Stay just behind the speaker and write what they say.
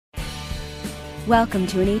Welcome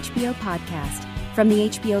to an HBO podcast from the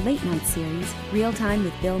HBO Late Night series, Real Time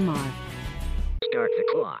with Bill Maher. Start the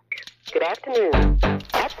clock. Good afternoon.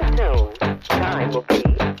 At the tone, time will be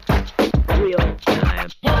Real time.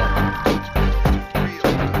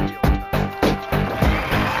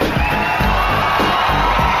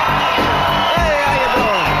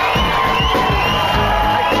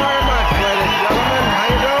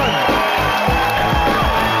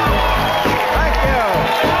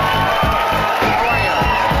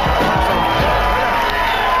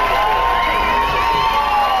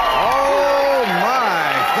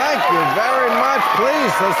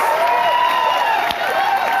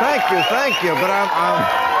 Thank you, but I'm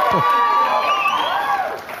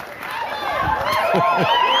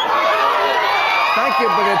Thank you,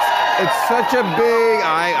 but it's such a big,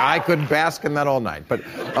 I could bask in that all night, but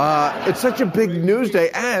it's such a big news day,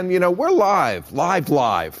 and, you know, we're live. Not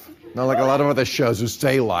like a lot of other shows who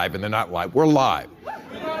stay live and they're not live. We're live.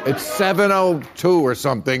 It's 7:02 or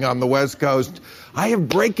something on the West Coast. I have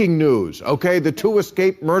breaking news, okay? The two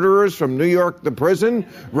escaped murderers from New York, the prison,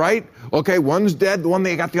 right? Okay, one's dead, the one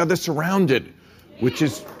they got the other surrounded, which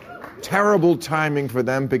is terrible timing for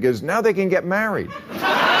them because now they can get married.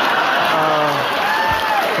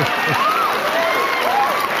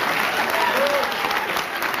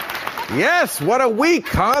 Yes, what a week,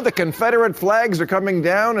 huh? The Confederate flags are coming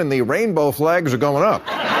down and the rainbow flags are going up.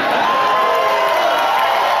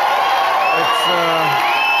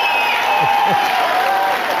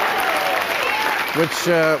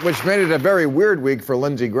 Which made it a very weird week for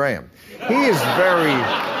Lindsey Graham. He is very...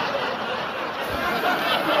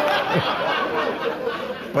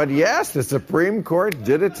 But yes, the Supreme Court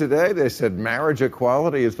did it today. They said marriage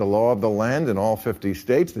equality is the law of the land in all 50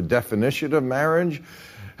 states. The definition of marriage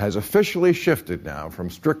has officially shifted now from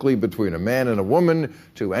strictly between a man and a woman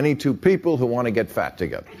to any two people who want to get fat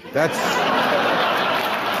together. That's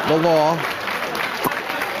the law.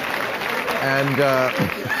 And...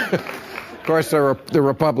 Of course, the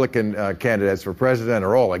Republican candidates for president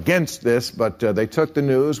are all against this, but they took the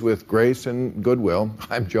news with grace and goodwill.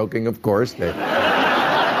 I'm joking, of course. They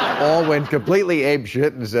all went completely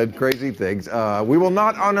apeshit and said crazy things. We will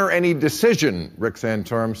not honor any decision, Rick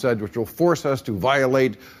Santorum said, which will force us to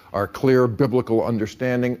violate our clear biblical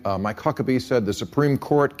understanding. Mike Huckabee said the Supreme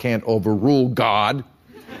Court can't overrule God.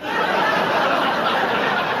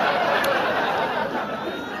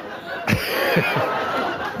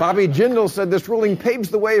 Bobby Jindal said this ruling paves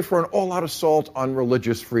the way for an all-out assault on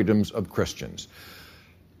religious freedoms of Christians.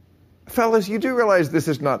 Fellas, you do realize this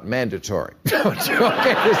is not mandatory, don't you?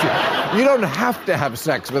 Okay, you don't have to have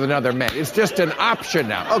sex with another man. It's just an option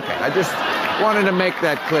now. Okay, I just wanted to make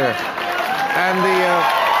that clear. And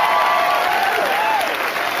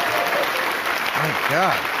my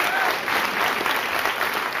God.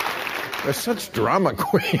 They're such drama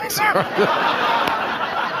queens.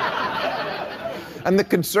 And the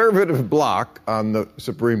conservative bloc on the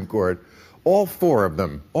Supreme Court, all four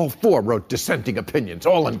wrote dissenting opinions,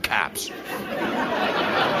 all in caps.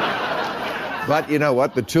 But you know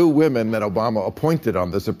what? The two women that Obama appointed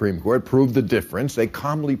on the Supreme Court proved the difference. They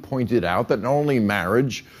calmly pointed out that not only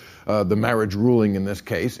marriage, the marriage ruling in this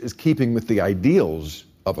case, is keeping with the ideals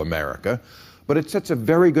of America, but it sets a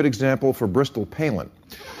very good example for Bristol Palin.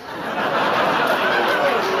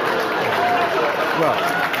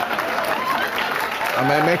 Well... Am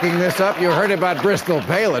I making this up? You heard about Bristol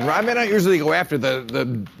Palin. I mean, I usually go after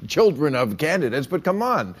the children of candidates, but come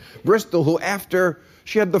on. Bristol, who after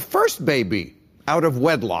she had the first baby out of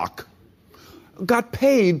wedlock, got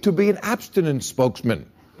paid to be an abstinence spokesman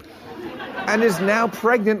and is now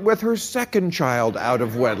pregnant with her second child out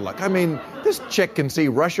of wedlock. I mean, this chick can see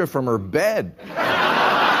Russia from her bed.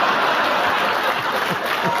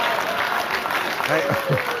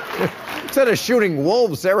 Instead of shooting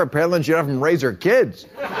wolves, Sarah Palin should have them raise her kids.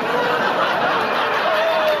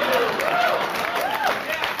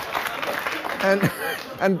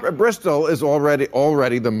 And Bristol is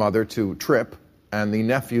already the mother to Trip and the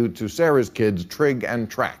nephew to Sarah's kids, Trig and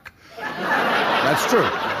Track. That's true.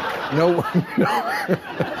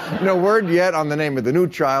 No word yet on the name of the new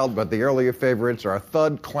child, but the earlier favorites are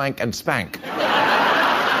Thud, Clank, and Spank.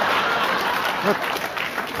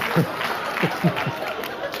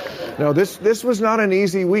 No, this was not an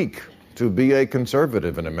easy week to be a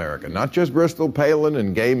conservative in America. Not just Bristol Palin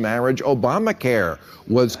and gay marriage. Obamacare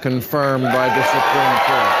was confirmed by the Supreme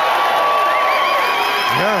Court.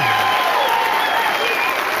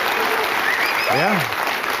 Yeah.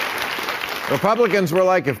 Republicans were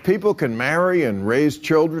like, if people can marry and raise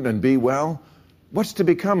children and be well, what's to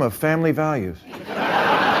become of family values?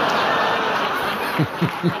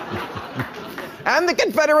 And the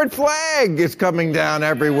Confederate flag is coming down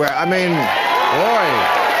everywhere. I mean,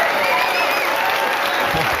 boy.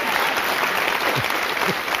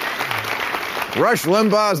 Rush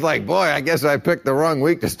Limbaugh's like, boy, I guess I picked the wrong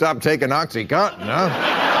week to stop taking OxyContin, huh?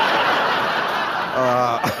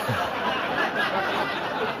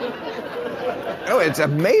 Oh, it's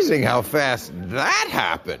amazing how fast that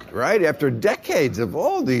happened, right? After decades of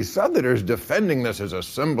all these Southerners defending this as a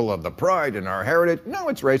symbol of the pride in our heritage, no,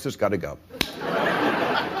 it's racist, gotta go.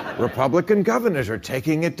 Republican governors are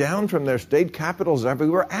taking it down from their state capitals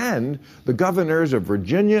everywhere, and the governors of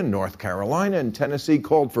Virginia, North Carolina, and Tennessee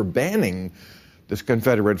called for banning this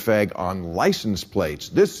Confederate flag on license plates.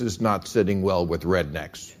 This is not sitting well with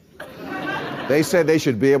rednecks. They said they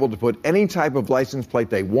should be able to put any type of license plate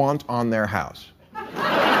they want on their house.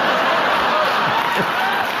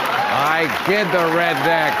 I kid the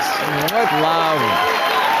rednecks with love.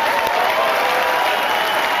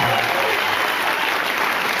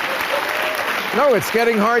 No, it's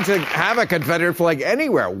getting hard to have a Confederate flag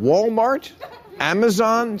anywhere. Walmart,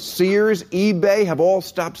 Amazon, Sears, eBay have all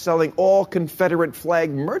stopped selling all Confederate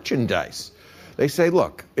flag merchandise. They say,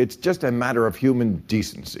 look, it's just a matter of human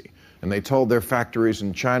decency. And they told their factories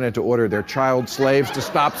in China to order their child slaves to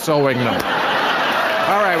stop sewing them.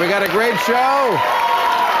 All right, we got a great show.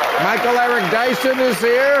 Michael Eric Dyson is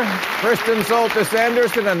here. Kristen Soltis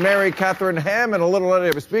Anderson and Mary Catherine Ham. And a little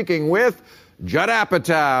later, we're speaking with Judd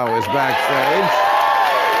Apatow is backstage.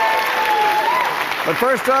 But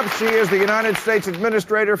first up, she is the United States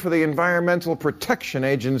Administrator for the Environmental Protection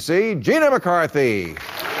Agency, Gina McCarthy.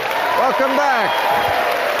 Welcome back.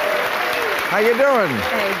 How you doing?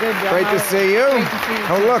 Hey, good job. Great to see you. Great to see you.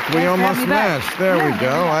 Oh, look, we Thanks for almost having me back. matched. There we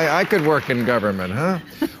go. I could work in government, huh?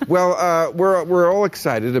 Well, we're all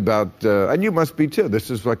excited about, and you must be too. This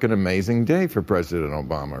is like an amazing day for President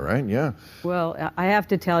Obama, right? Yeah. Well, I have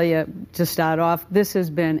to tell you, to start off, this has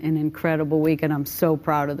been an incredible week, and I'm so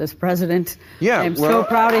proud of this president. Yeah, I'm so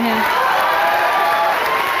proud of him.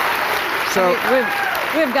 So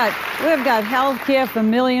We've got health care for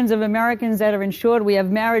millions of Americans that are insured. We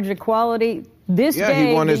have marriage equality. This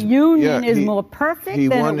day, the union is more perfect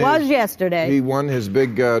than it was yesterday. He won his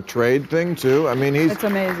big trade thing, too. I mean, it's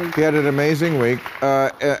amazing. He had an amazing week,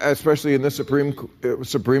 especially in the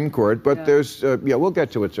Supreme Court. But there's, we'll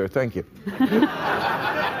get to it, sir. Thank you.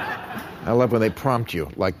 I love when they prompt you,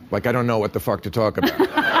 like I don't know what the fuck to talk about.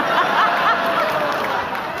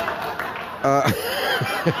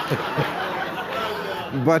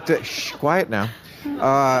 But shh, quiet now.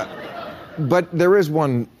 But there is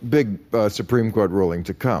one big Supreme Court ruling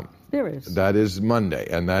to come. There is. That is Monday,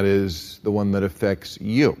 and that is the one that affects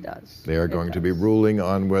you. It does. They are going to be ruling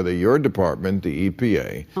on whether your department, the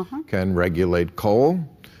EPA, can regulate coal.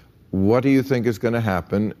 What do you think is going to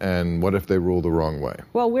happen, and what if they rule the wrong way?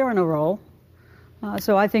 Well, we're in a roll.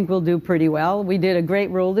 So I think we'll do pretty well. We did a great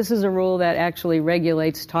rule. This is a rule that actually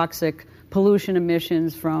regulates toxic pollution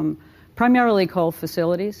emissions from primarily coal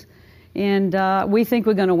facilities. And we think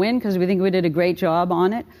we're going to win because we think we did a great job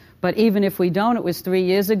on it. But even if we don't, it was 3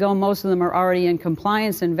 years ago. Most of them are already in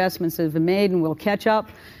compliance. Investments have been made, and we'll catch up.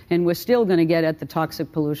 And we're still going to get at the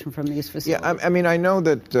toxic pollution from these facilities. Yeah, I mean, I know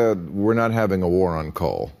that we're not having a war on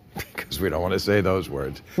coal because we don't want to say those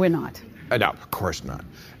words. We're not. No, of course not.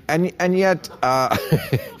 And yet,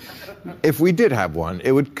 if we did have one,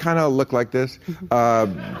 it would kind of look like this.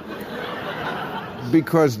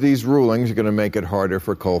 Because these rulings are going to make it harder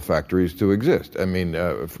for coal factories to exist. I mean,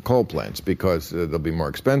 for coal plants, because they'll be more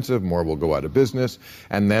expensive, more will go out of business,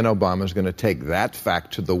 and then Obama's going to take that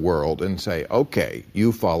fact to the world and say, okay,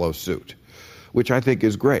 you follow suit, which I think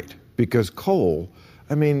is great, because coal,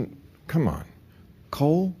 I mean, come on,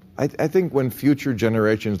 coal? I think when future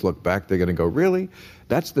generations look back, they're going to go, really?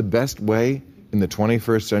 That's the best way in the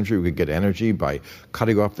 21st century we could get energy, by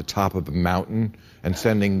cutting off the top of a mountain and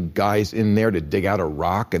sending guys in there to dig out a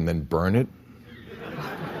rock and then burn it?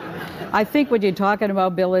 I think what you're talking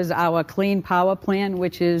about, Bill, is our Clean Power Plan,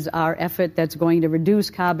 which is our effort that's going to reduce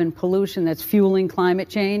carbon pollution, that's fueling climate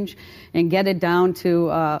change, and get it down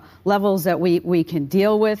to levels that we can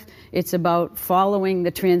deal with. It's about following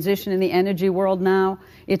the transition in the energy world now.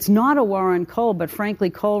 It's not a war on coal, but frankly,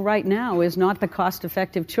 coal right now is not the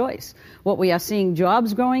cost-effective choice. What we are seeing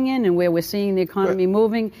jobs growing in and where we're seeing the economy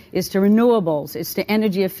moving is to renewables, it's to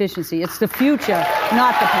energy efficiency. It's the future,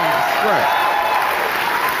 not the past. Right.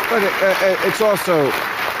 But it's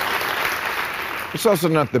also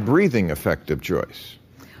not the breathing effective choice.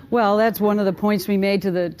 Well, that's one of the points we made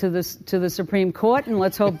to the Supreme Court, and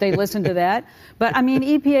let's hope they listen to that. But I mean,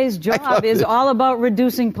 EPA's job is all about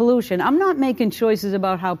reducing pollution. I'm not making choices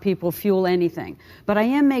about how people fuel anything, but I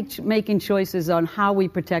am making choices on how we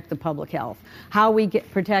protect the public health, how we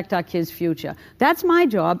protect our kids' future. That's my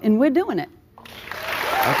job, and we're doing it.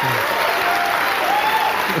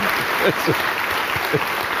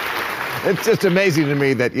 It's just amazing to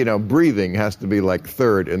me that, breathing has to be like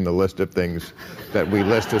third in the list of things that we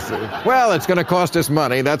list as, well, it's going to cost us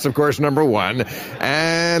money. That's, of course, number one.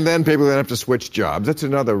 And then people are going to have to switch jobs. That's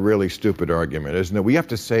another really stupid argument, isn't it?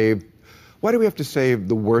 Why do we have to save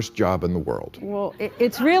the worst job in the world? Well,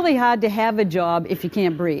 it's really hard to have a job if you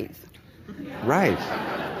can't breathe. Right.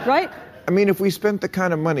 Right? I mean, if we spent the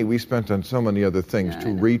kind of money we spent on so many other things to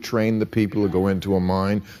retrain the people who go into a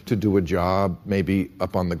mine to do a job, maybe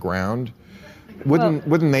up on the ground,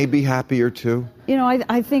 wouldn't they be happier too?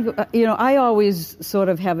 I think, I always sort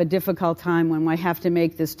of have a difficult time when I have to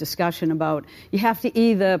make this discussion about you have to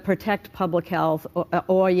either protect public health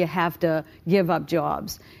or you have to give up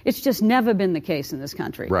jobs. It's just never been the case in this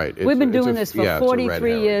country. Right. We've been doing this for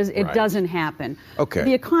 43 years. It doesn't happen. Okay.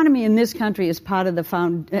 The economy in this country is part of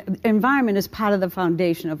the environment is part of the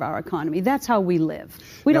foundation of our economy. That's how we live.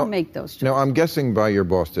 We don't make those choices. Now, I'm guessing by your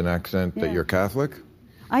Boston accent that you're Catholic?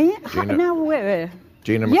 I am. Now, wait.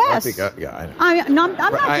 Gina McCarthy? Yes. Yeah, I know. I'm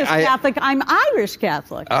not just Catholic. I'm Irish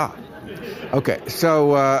Catholic. Ah. Okay,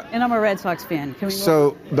 so... and I'm a Red Sox fan. Can we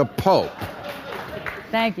so the Pope...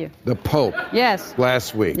 Thank you. The Pope. Yes.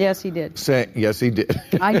 Last week. Yes, he did. Yes, he did.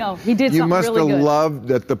 I know. He did something really good. You must have loved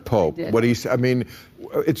that the Pope, I did. what he said. I mean,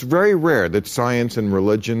 it's very rare that science and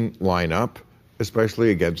religion line up,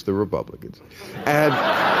 especially against the Republicans. And...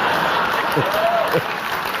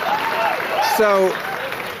 so...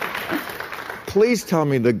 Please tell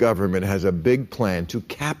me the government has a big plan to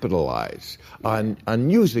capitalize on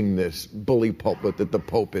using this bully pulpit that the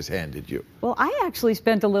Pope has handed you. Well, I actually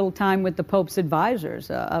spent a little time with the Pope's advisors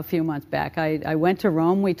a few months back. I went to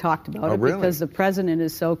Rome. We talked about it really? Because the president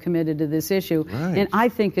is so committed to this issue. Right. And I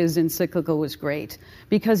think his encyclical was great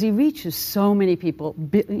because he reaches so many people,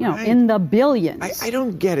 Right. in the billions. I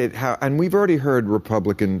don't get it how, and we've already heard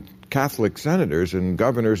Republican Catholic senators and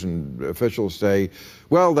governors and officials say,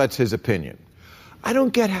 well, that's his opinion. I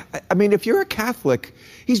don't get how, I mean, if you're a Catholic,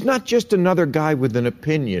 he's not just another guy with an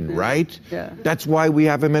opinion, right? Yeah. That's why we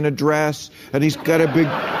have him in a dress, and he's got a big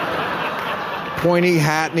pointy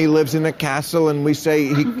hat, and he lives in a castle, and we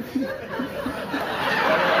say he...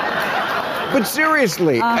 But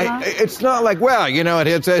seriously, it's not like, well,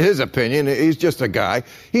 it's his opinion. He's just a guy.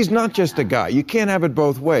 He's not just a guy. You can't have it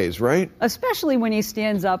both ways, right? Especially when he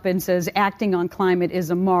stands up and says acting on climate is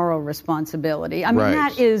a moral responsibility. I mean, Right.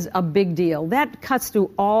 That is a big deal. That cuts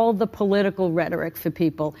through all the political rhetoric for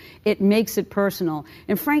people. It makes it personal.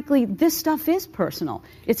 And frankly, this stuff is personal.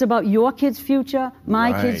 It's about your kid's future,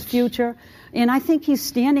 my Right. kid's future. And I think he's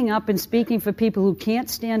standing up and speaking for people who can't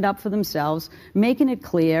stand up for themselves, making it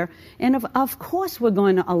clear. And of course we're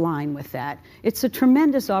going to align with that. It's a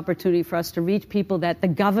tremendous opportunity for us to reach people that the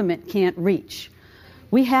government can't reach.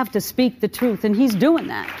 We have to speak the truth, and he's doing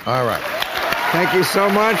that. All right. Thank you so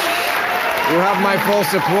much. You have my full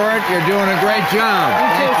support. You're doing a great job.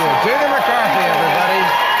 Thank you. Gina McCarthy, everybody.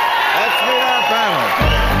 Let's meet our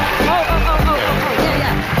panel.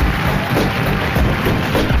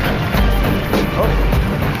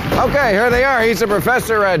 Okay, here they are. He's a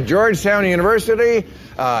professor at Georgetown University,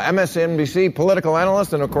 MSNBC political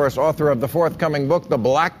analyst, and, of course, author of the forthcoming book, The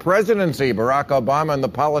Black Presidency, Barack Obama and the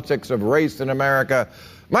Politics of Race in America.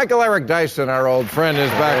 Michael Eric Dyson, our old friend,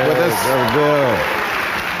 is back with us.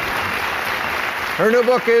 Her new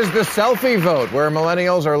book is The Selfie Vote, Where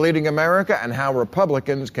Millennials Are Leading America and How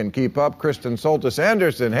Republicans Can Keep Up. Kristen Soltis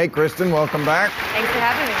Anderson. Hey, Kristen, welcome back. Thanks for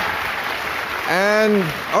having me. And,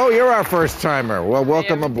 you're our first-timer. Well,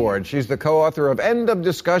 welcome aboard. She's the co-author of End of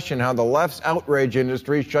Discussion, How the Left's Outrage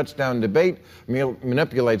Industry Shuts Down Debate,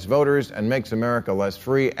 Manipulates Voters, and Makes America Less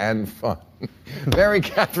Free and Fun. Mary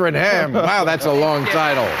Catherine Ham. Wow, that's a long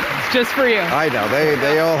title. It's just for you. I know.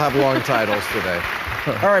 They all have long titles today.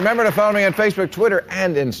 All right, remember to follow me on Facebook, Twitter,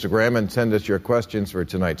 and Instagram, and send us your questions for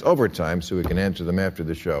tonight's overtime so we can answer them after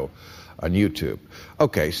the show on YouTube.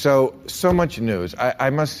 Okay, so much news.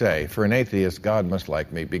 I must say, for an atheist, God must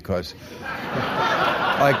like me because,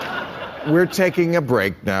 we're taking a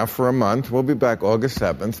break now for a month. We'll be back August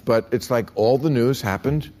 7th, but it's like all the news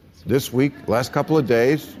happened this week, last couple of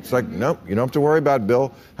days. It's like, nope, you don't have to worry about it,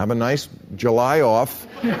 Bill. Have a nice July off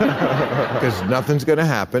because nothing's going to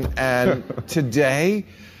happen. And today,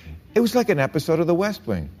 it was like an episode of The West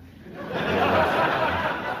Wing.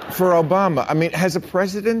 for Obama, I mean, has a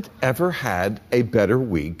president ever had a better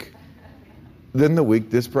week than the week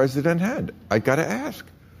this president had? I got to ask.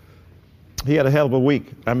 He had a hell of a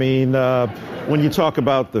week. I mean, when you talk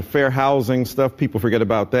about the fair housing stuff, people forget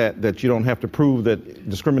about that you don't have to prove that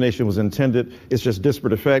discrimination was intended. It's just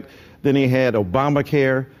disparate effect. Then he had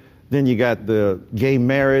Obamacare. Then you got the gay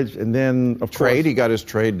marriage. And then, of course, he got his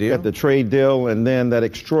trade deal. Got the trade deal. And then that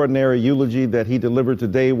extraordinary eulogy that he delivered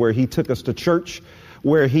today where he took us to church,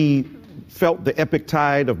 where he felt the epic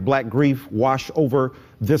tide of black grief wash over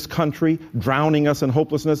this country, drowning us in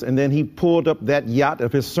hopelessness, and then he pulled up that yacht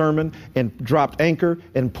of his sermon and dropped anchor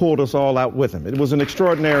and pulled us all out with him. It was an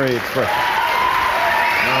extraordinary expression.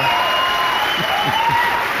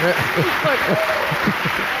 Look,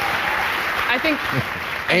 I think...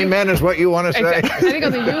 Amen is what you want to say. Exactly. I think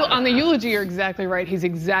on the eulogy, you're exactly right. He's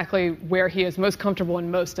exactly where he is most comfortable and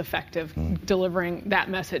most effective delivering that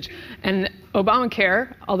message. And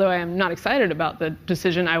Obamacare, although I am not excited about the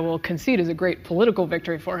decision, I will concede is a great political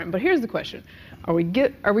victory for him. But here's the question. Are we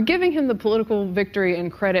giving him the political victory and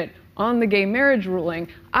credit on the gay marriage ruling?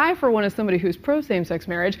 I, for one, as somebody who's pro same-sex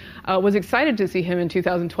marriage, was excited to see him in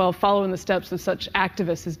 2012 follow in the steps of such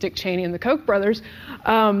activists as Dick Cheney and the Koch brothers.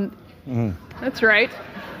 That's right.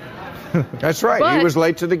 That's right. He was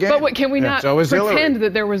late to the game. But can we not pretend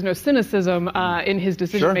that there was no cynicism in his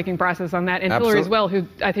decision-making process on that? And Hillary as well, who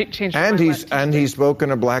I think changed his mind. And he spoke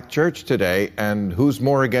in a black church today. And who's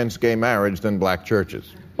more against gay marriage than black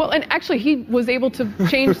churches? Well, and actually, he was able to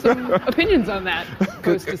change some opinions on that.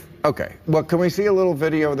 Okay. Well, can we see a little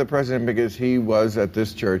video of the president? Because he was at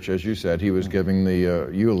this church, as you said, he was giving the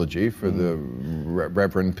eulogy for the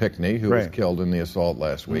Reverend Pickney, who was killed in the assault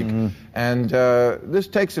last week. And this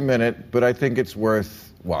takes a minute, but I think it's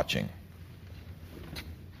worth watching.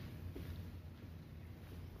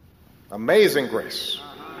 Amazing grace.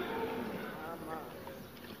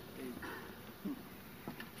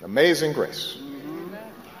 Amazing grace.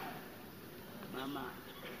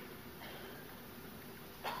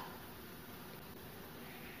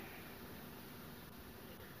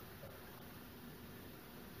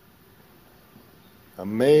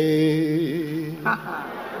 Amazing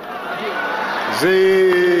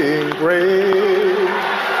grace,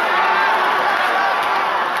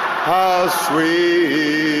 how sweet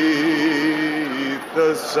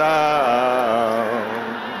the sound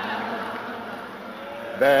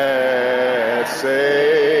that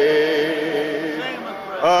saved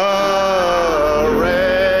a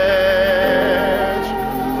wretch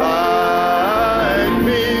like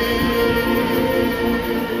me.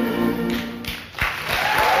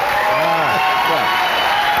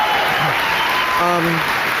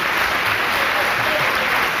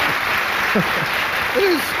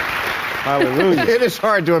 Hallelujah. It is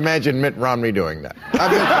hard to imagine Mitt Romney doing that.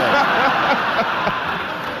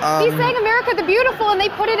 He sang America the Beautiful, and they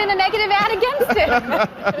put it in a negative ad against it.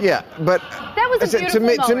 Yeah, but... That was a beautiful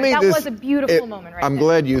moment. That was a beautiful moment right I'm there.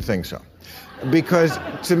 glad you think so. Because,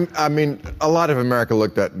 a lot of America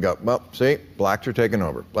looked at it and go, well, see, blacks are taking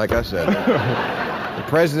over. Like I said, the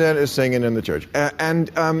president is singing in the church. I've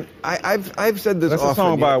said this often. That's a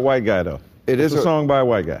song by a white guy, though. It is a song by a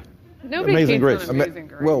white guy. Nobody Amazing Grace. Amazing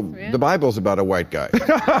Grace. Well, man. the Bible's about a white guy.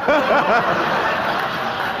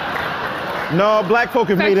 No, black folk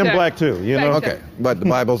have made him black too, you know? Okay, but the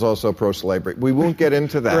Bible's also pro-slavery. We won't get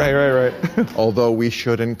into that. Right. Although we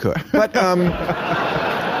should and could. But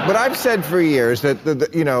I've said for years that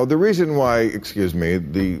the reason why,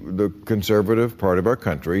 the conservative part of our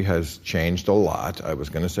country has changed a lot. I was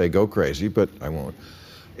going to say go crazy, but I won't.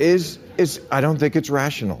 Is I don't think it's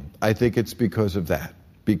rational. I think it's because of that.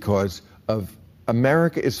 Because of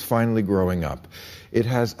America is finally growing up. It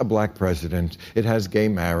has a black president. It has gay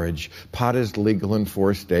marriage. Pot is legal in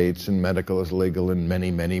 4 states, and medical is legal in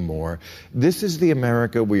many, many more. This is the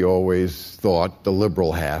America we always thought, the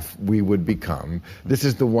liberal half, we would become. This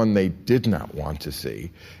is the one they did not want to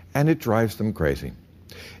see. And it drives them crazy.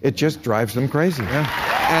 It just drives them crazy. Yeah.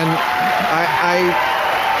 And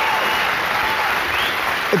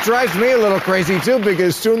it drives me a little crazy, too,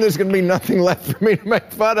 because soon there's going to be nothing left for me to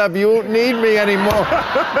make fun of. You won't need me anymore.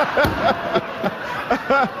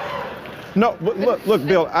 No, but look,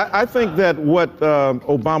 Bill, I think that what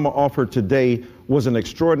Obama offered today was an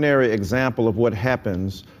extraordinary example of what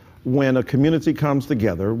happens when a community comes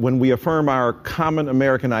together, when we affirm our common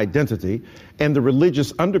American identity and the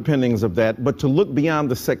religious underpinnings of that, but to look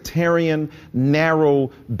beyond the sectarian,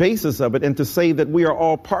 narrow basis of it and to say that we are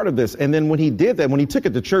all part of this. And then when he did that, when he took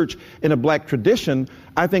it to church in a black tradition,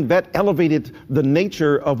 I think that elevated the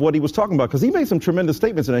nature of what he was talking about, because he made some tremendous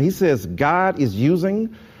statements in there. He says God is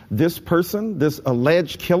using this person, this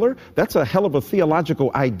alleged killer, that's a hell of a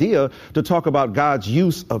theological idea to talk about God's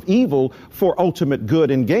use of evil for ultimate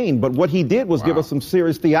good and gain. But what he did was give us some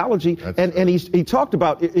serious theology, and he talked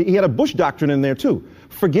about, he had a Bush doctrine in there too.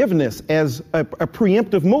 Forgiveness as a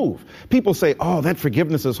preemptive move. People say, oh, that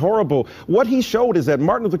forgiveness is horrible. What he showed is that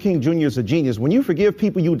Martin Luther King Jr. is a genius. When you forgive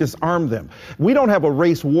people, you disarm them. We don't have a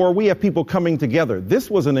race war. We have people coming together.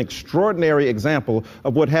 This was an extraordinary example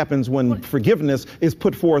of what happens when forgiveness is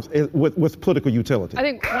put forth with political utility. I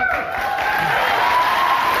think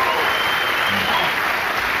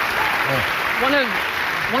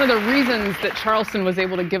one of the reasons that Charleston was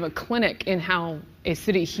able to give a clinic in how a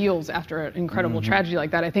city heals after an incredible tragedy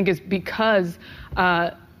like that, I think, is because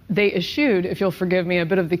they eschewed, if you'll forgive me, a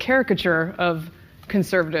bit of the caricature of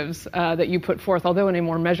conservatives that you put forth, although in a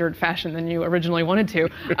more measured fashion than you originally wanted to.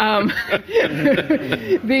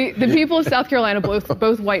 The people of South Carolina,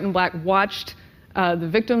 both white and black, watched the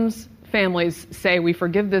victims' families say, we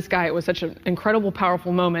forgive this guy. It was such an incredible,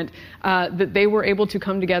 powerful moment that they were able to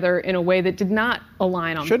come together in a way that did not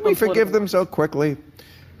align on. Should we forgive them so quickly?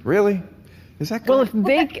 Really? Is that well, if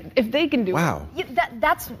they can do it.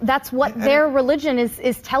 That's what their religion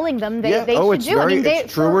is telling them they should do.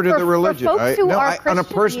 It's truer to the religion. For folks who are Christian, on a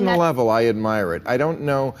personal level, I admire it. I don't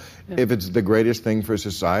know if it's the greatest thing for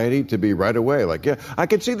society to be right away. Like, yeah, I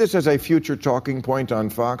could see this as a future talking point on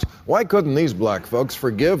Fox. Why couldn't these black folks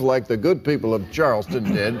forgive like the good people of Charleston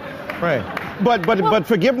did? Right. But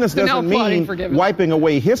forgiveness doesn't mean wiping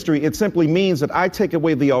away history. It simply means that I take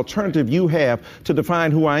away the alternative you have to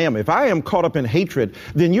define who I am. If I am caught up in hatred,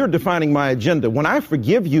 then you're defining my agenda. When I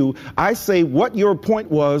forgive you, I say what your point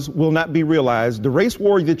was will not be realized. The race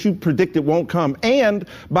war that you predicted won't come. And,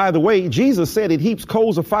 by the way, Jesus said it heaps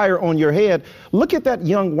coals of fire on your head. Look at that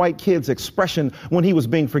young white kid's expression when he was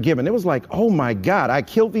being forgiven. It was like, oh my God, I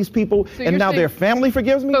killed these people, and now their family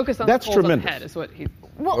forgives me? That's tremendous. On the head is what he...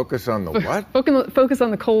 Focus on the what? Focus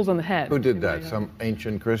on the coals on the head. Who did that? Some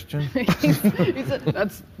ancient Christian?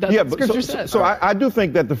 That's what Scripture says. So I do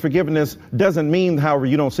think that the forgiveness doesn't mean, however,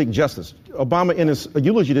 you don't seek justice. Obama, in his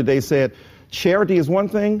eulogy today, said, charity is one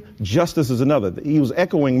thing, justice is another. He was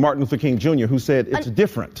echoing Martin Luther King Jr., who said it's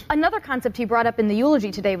different. Another concept he brought up in the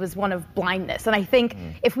eulogy today was one of blindness. And I think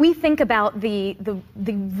if we think about the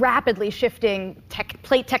rapidly shifting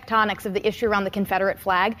plate tectonics of the issue around the Confederate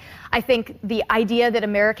flag, I think the idea that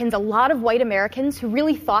Americans, a lot of white Americans who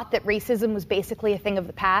really thought that racism was basically a thing of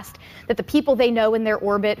the past, that the people they know in their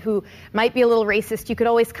orbit who might be a little racist, you could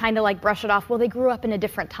always kind of like brush it off, well, they grew up in a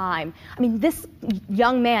different time. I mean, this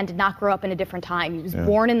young man did not grow up in a different time. He was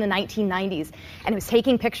born in the 1990s, and he was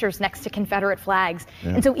taking pictures next to Confederate flags.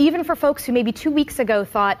 And so even for folks who maybe 2 weeks ago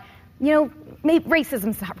thought, you know, maybe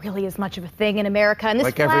racism's not really as much of a thing in America, and this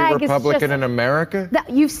like flag every Republican is just, in America?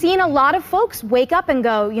 You've seen a lot of folks wake up and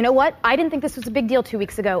go, you know what, I didn't think this was a big deal 2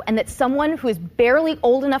 weeks ago, and that someone who is barely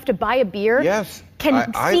old enough to buy a beer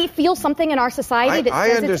can feel something in our society that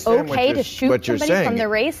says it's okay to shoot somebody from their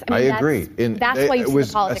race. I mean, I agree. That's why you see the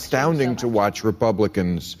politics. It was astounding to watch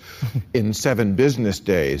Republicans in 7 business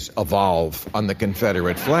days evolve on the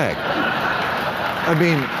Confederate flag. I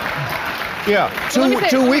mean,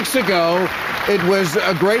 two weeks ago, it was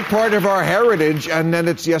a great part of our heritage, and then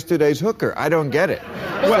it's yesterday's hooker. I don't get it.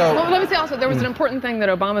 Well, let me say also, there was an important thing that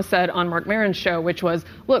Obama said on Mark Maron's show, which was,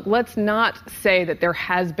 look, let's not say that there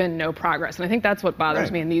has been no progress. And I think that's what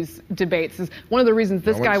bothers me in these debates, is one of the reasons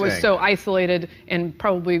this guy was so isolated and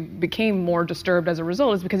probably became more disturbed as a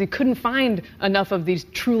result is because he couldn't find enough of these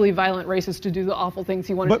truly violent racists to do the awful things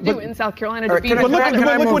he wanted to do in South Carolina. Right, can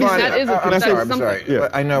I move on? I'm sorry. Yeah.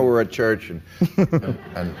 I know we're at church and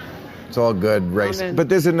it's all good race. But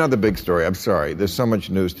there's another big story. I'm sorry. There's so much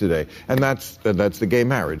news today. And that's the gay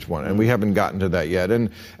marriage one. And we haven't gotten to that yet. And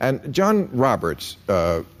John Roberts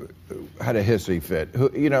had a hissy fit,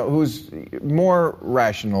 who's more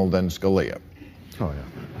rational than Scalia. Oh, yeah.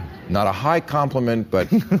 Not a high compliment, but...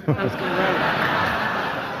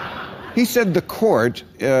 He said the court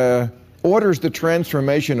orders the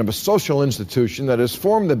transformation of a social institution that has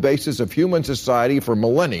formed the basis of human society for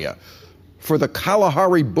millennia, for the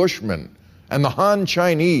Kalahari Bushmen and the Han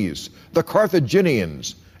Chinese, the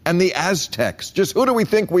Carthaginians and the Aztecs. Just who do we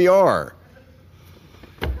think we are?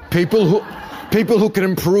 People who can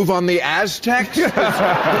improve on the Aztecs? Who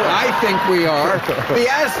I think we are. The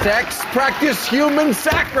Aztecs practice human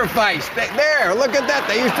sacrifice. There, look at that.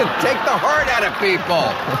 They used to take the heart out of people.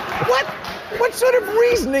 What sort of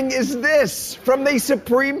reasoning is this? From the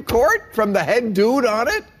Supreme Court? From the head dude on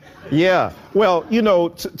it? Yeah. Well, you know,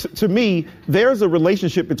 to me, there's a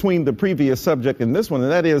relationship between the previous subject and this one,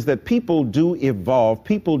 and that is that people do evolve,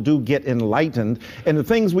 people do get enlightened, and the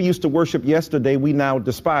things we used to worship yesterday, we now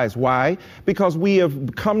despise. Why? Because we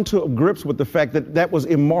have come to grips with the fact that that was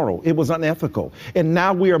immoral, it was unethical, and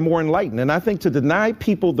now we are more enlightened. And I think to deny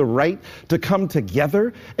people the right to come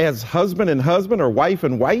together as husband and husband or wife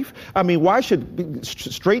and wife, I mean, why should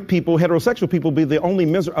straight people, heterosexual people, be the only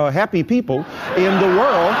happy people in the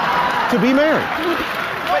world to be married?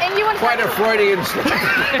 Quite a Freudian slip.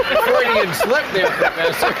 Freudian slip there,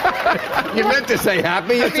 Professor. You meant to say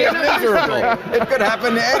happy, you said miserable. It could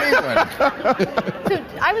happen to anyone. So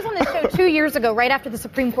I was on this show 2 years ago, right after the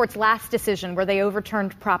Supreme Court's last decision where they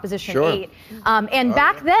overturned Proposition 8. And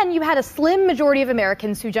back then, you had a slim majority of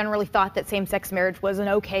Americans who generally thought that same-sex marriage was an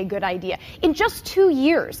okay, good idea. In just 2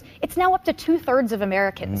 years, it's now up to 2/3 of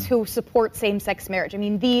Americans who support same-sex marriage. I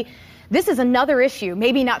mean, this is another issue,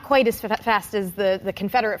 maybe not quite as fast as the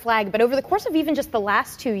Confederate flag, but over the course of even just the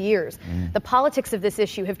last 2 years, the politics of this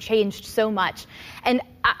issue have changed so much. And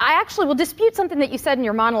I actually will dispute something that you said in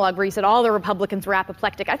your monologue where you said all the Republicans were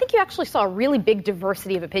apoplectic. I think you actually saw a really big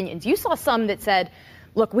diversity of opinions. You saw some that said,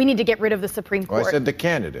 look, we need to get rid of the Supreme Court. Well, I said the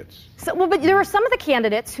candidates. But there were some of the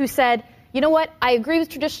candidates who said, you know what, I agree with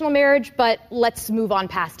traditional marriage, but let's move on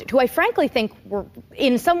past it, who I frankly think were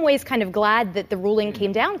in some ways kind of glad that the ruling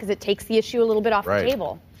came down because it takes the issue a little bit off the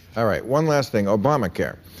table. All right, one last thing,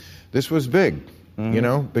 Obamacare. This was big, you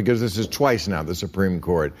know, because this is twice now, the Supreme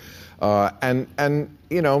Court. And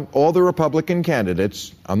you know, all the Republican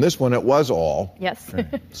candidates, on this one it was all,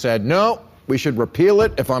 said, no, we should repeal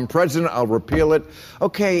it. If I'm president, I'll repeal it.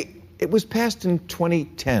 Okay, it was passed in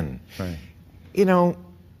 2010. You know,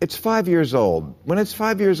 it's 5 years old. When it's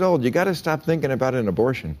 5 years old, you got to stop thinking about an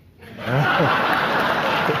abortion. I'm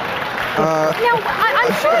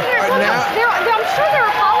sure there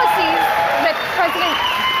are policies that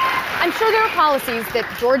I'm sure there are policies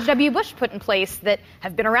that George W. Bush put in place that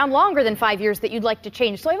have been around longer than 5 years that you'd like to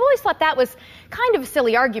change. So I've always thought that was kind of a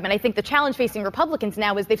silly argument. I think the challenge facing Republicans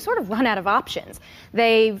now is they've sort of run out of options.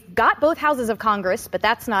 They've got both houses of Congress, but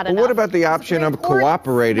that's not enough. Well, what about the option of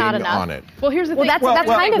cooperating on it? Well, here's the thing. That's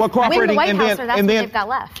kind of win the White House, or that's what they've got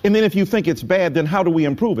left. And then if you think it's bad, then how do we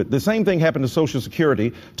improve it? The same thing happened to Social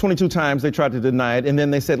Security. 22 times they tried to deny it, and then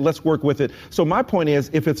they said, let's work with it. So my point is,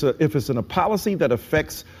 if it's a policy that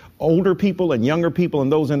affects older people and younger people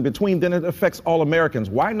and those in between, then it affects all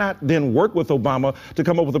Americans. Why not then work with Obama to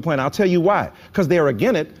come up with a plan? I'll tell you why. Because they're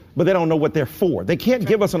against it, but they don't know what they're for. They can't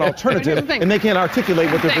give us an alternative, and they can't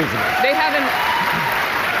articulate what their vision is. They have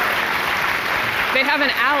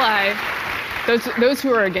an ally. Those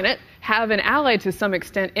who are against it have an ally to some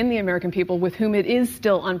extent in the American people with whom it is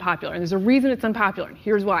still unpopular. And there's a reason it's unpopular. And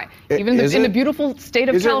here's why. Even in the beautiful state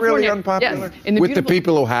of California. Is it really unpopular? Yes, with the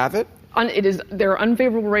people who have it? There are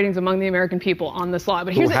unfavorable ratings among the American people on this law.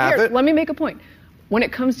 But let me make a point. When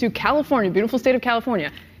it comes to California, beautiful state of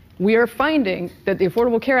California, we are finding that the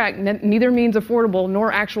Affordable Care Act neither means affordable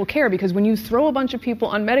nor actual care, because when you throw a bunch of people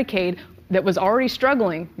on Medicaid that was already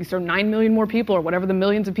struggling, you throw 9 million more people or whatever the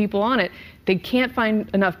millions of people on it, they can't find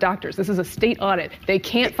enough doctors. This is a state audit. They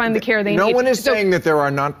can't find the care they need. No one is saying that there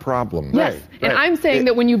are not problems. Yes, and I'm saying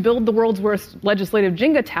that when you build the world's worst legislative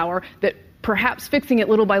Jenga tower, that perhaps fixing it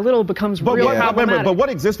little by little becomes real problematic. But what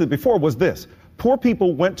existed before was this. Poor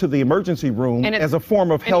people went to the emergency room as a form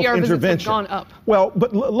of health intervention. Have gone up. Well,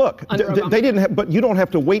 but look, they didn't have, but you don't have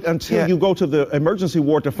to wait until you go to the emergency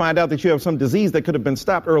ward to find out that you have some disease that could have been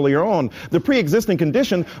stopped earlier on. The pre-existing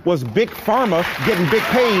condition was big pharma getting big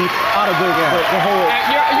paid out of the whole.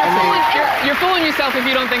 You're fooling yourself if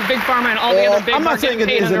you don't think big pharma and all the other big. I'm not saying it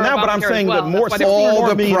isn't now, but I'm saying that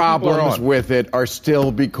all the problems with it are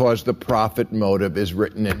still because the profit motive is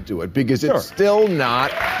written into it, because it's still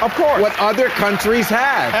not, of course, what other countries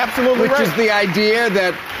have. Absolutely, which is the idea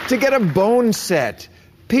that to get a bone set,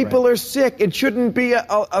 people are sick. It shouldn't be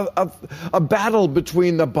a battle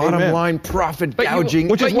between the bottom line profit gouging.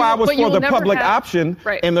 Which is why I was for the public option,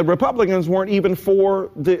 and the Republicans weren't even for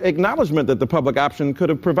the acknowledgement that the public option could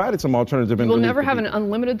have provided some alternative. You will never have an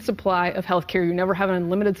unlimited supply of health care. You never have an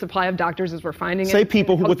unlimited supply of doctors, as we're finding. Say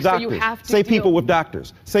people with doctors. Say people with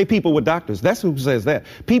doctors. Say people with doctors. That's who says that.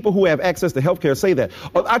 People who have access to health care say that.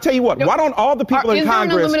 I tell you what. Why don't all the people in Congress? Is there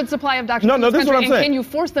an unlimited supply of doctors? No, this is what I'm saying. Can you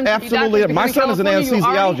force them to be doctors? Absolutely. My son is an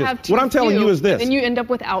anesthesiologist. What I'm telling you is this. Then you end up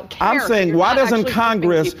without care. I'm saying, why doesn't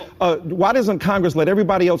Congress let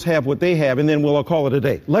everybody else have what they have, and then we'll all call it a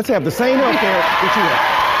day? Let's have the same health care that you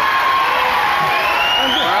have.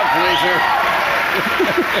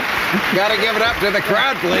 Gotta give it up to the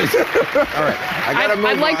crowd, please. All right, I gotta move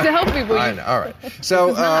I'd like on. to help people. I know. All right.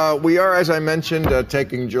 So we are, as I mentioned,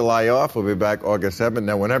 taking July off. We'll be back August 7th.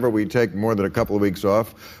 Now, whenever we take more than a couple of weeks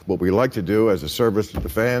off, what we like to do as a service to the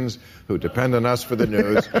fans who depend on us for the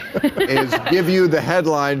news is give you the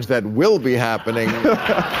headlines that will be happening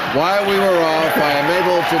while we were off. I am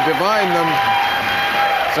able to divine them.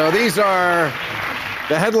 So these are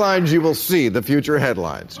the headlines you will see, the future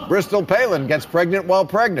headlines. Bristol Palin gets pregnant while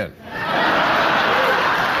pregnant.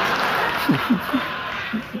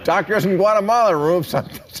 Doctors in Guatemala remove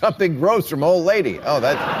something gross from old lady. Oh,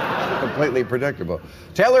 that's completely predictable.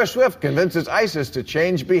 Taylor Swift convinces ISIS to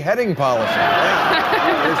change beheading policy. Yeah.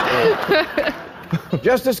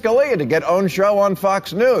 Justice Scalia to get own show on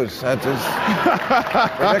Fox News. That's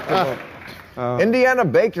predictable. Indiana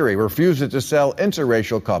bakery refuses to sell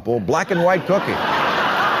interracial couple black and white cookie.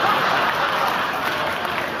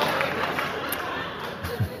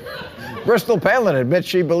 Bristol Palin admits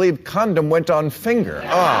she believed condom went on finger.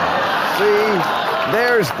 Oh, see,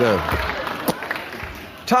 there's the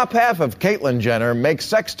top half of Caitlyn Jenner makes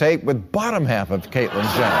sex tape with bottom half of Caitlyn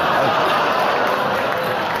Jenner.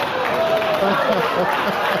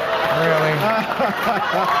 Really?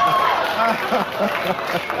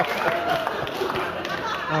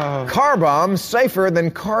 Car bombs safer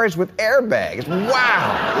than cars with airbags.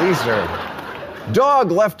 Wow, these are...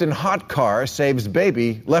 Dog left in hot car saves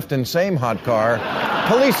baby left in same hot car.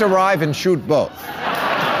 Police arrive and shoot both.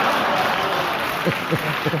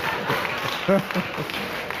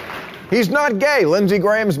 He's not gay. Lindsey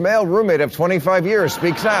Graham's male roommate of 25 years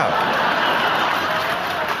speaks out.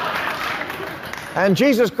 And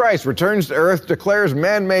Jesus Christ returns to Earth, declares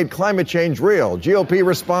man-made climate change real. GOP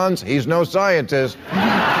responds, he's no scientist.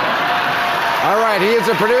 All right, he is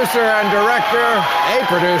a producer and director,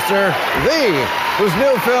 whose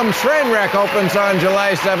new film Trainwreck opens on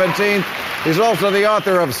July 17th. He's also the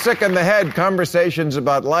author of Sick in the Head, Conversations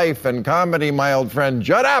About Life and Comedy, my old friend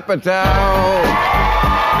Judd Apatow.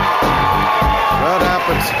 Judd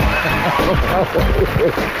Apatow.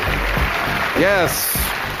 Yes.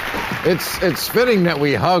 It's fitting that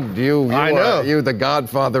we hugged you. I know. You, the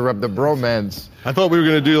godfather of the bromance. I thought we were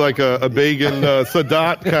going to do like a Begin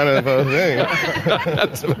Sadat kind of a thing.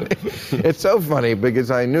 That's funny. It's so funny because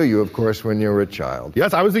I knew you, of course, when you were a child.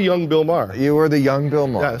 Yes, I was a young Bill Maher. You were the young Bill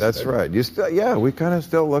Maher. Yes. That's right. You still, yeah, we kind of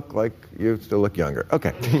still look like you still look younger.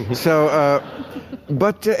 Okay. So,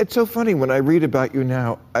 but it's so funny when I read about you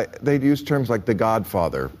now. They use terms like the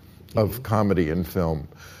godfather of comedy and film.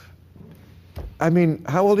 I mean,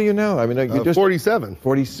 how old are you now? I mean, you just 47.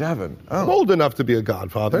 47. Oh. I'm old enough to be a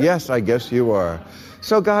godfather. Yes, I guess you are.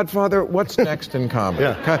 So, Godfather, what's next in comedy?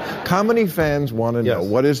 Yeah. Comedy fans want to know Yes.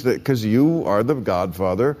 what is the, because you are the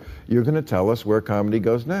Godfather, you're going to tell us where comedy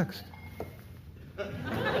goes next.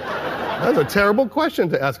 That's a terrible question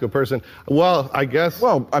to ask a person. Well, I guess.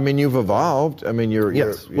 Well, I mean, you've evolved. I mean, you're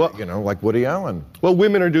Yes. Well, you know, like Woody Allen. Well,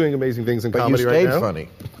 women are doing amazing things in But comedy you right stayed now. funny.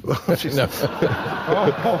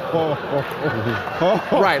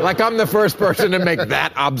 No. Right, like I'm the first person to make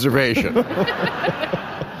that observation.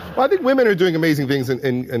 Well, I think women are doing amazing things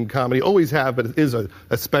in comedy, always have, but it is a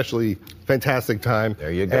especially fantastic time.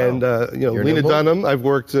 There you go. And, Your Lena new Dunham, I've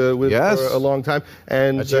worked with Yes. for a long time.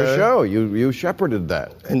 And That's your show. You shepherded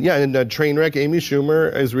that. And yeah, and Trainwreck, Amy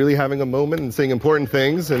Schumer is really having a moment and saying important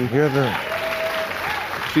things. And You're the...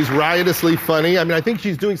 she's riotously funny. I mean, I think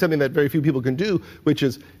she's doing something that very few people can do, which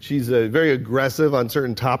is she's very aggressive on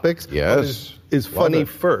certain topics. Yes. But is Love funny it.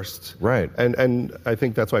 first. Right. And I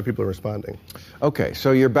think that's why people are responding. Okay,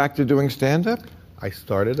 so you're back to doing stand-up? I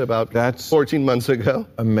started about That's 14 months ago.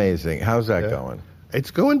 Amazing. How's that Yeah. going? It's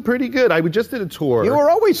going pretty good. I just did a tour. You were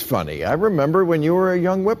always funny. I remember when you were a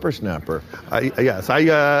young whippersnapper. I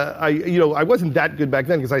wasn't that good back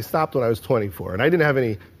then because I stopped when I was 24, and I didn't have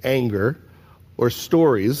any anger or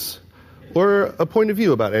stories or a point of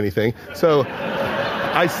view about anything. So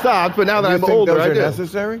I stopped, but now that You I'm think older, those I are do.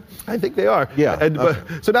 necessary? I think they are. Yeah, And,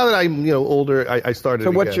 so now that I'm older, I started.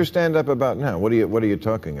 So what's again. your stand-up about now? What are you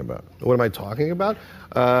talking about? What am I talking about?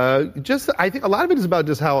 I think a lot of it is about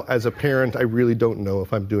just how, as a parent, I really don't know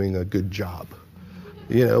if I'm doing a good job.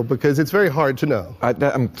 Because it's very hard to know.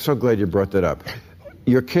 I'm so glad you brought that up.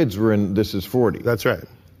 Your kids were in This Is 40. That's right.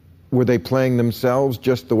 Were they playing themselves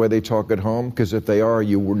just the way they talk at home? Because if they are,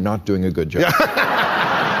 you were not doing a good job.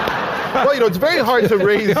 Well, it's very hard to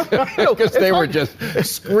raise. Because they were just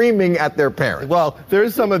screaming at their parents. Well, there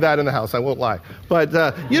is some of that in the house, I won't lie. But,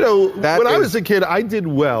 when I was a kid, I did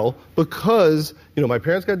well because, my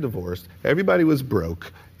parents got divorced, everybody was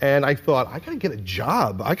broke, And I thought, I gotta get a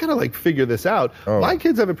job. I gotta like figure this out. Oh. My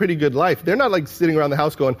kids have a pretty good life. They're not like sitting around the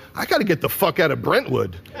house going, I gotta get the fuck out of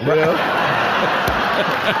Brentwood. You know? You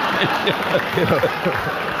know?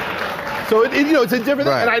 So it's a different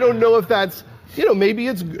thing, and I don't know if that's, maybe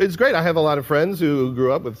it's great. I have a lot of friends who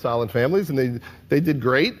grew up with solid families, and they did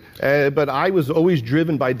great. But I was always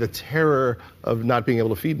driven by the terror of not being able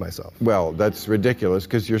to feed myself. Well, that's ridiculous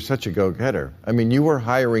because you're such a go-getter. I mean, you were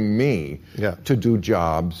hiring me to do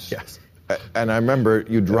jobs. Yes. And I remember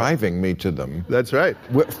you driving me to them. That's right.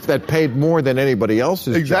 That paid more than anybody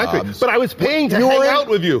else's jobs. But I was paying to hang out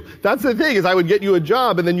with you. That's the thing, is I would get you a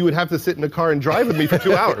job, and then you would have to sit in a car and drive with me for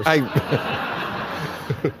 2 hours.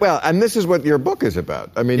 Well, and this is what your book is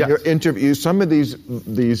about. I mean, your interviews, some of these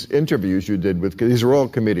interviews you did with, these are all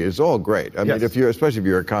comedians, it's all great. I mean, especially if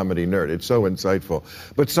you're a comedy nerd, it's so insightful.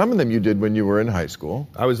 But some of them you did when you were in high school.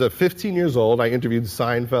 I was 15 years old. I interviewed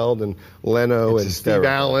Seinfeld and Leno and Steve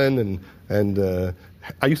Allen, and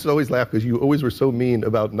I used to always laugh because you always were so mean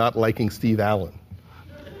about not liking Steve Allen.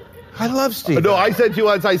 I love Steve. No, I said to you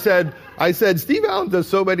once, I said, Steve Allen does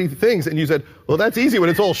so many things, and you said, well, that's easy when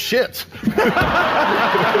it's all shit.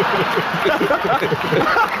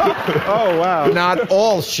 Oh, wow. Not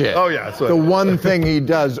all shit. Oh, yeah. The one thing he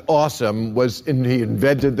does awesome was he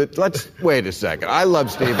invented the... Wait a second. I love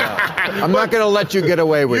Steve Allen. I'm not going to let you get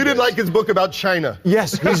away with it. You didn't like his book about China.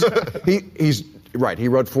 Yes. He's right. He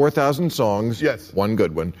wrote 4,000 songs. Yes. One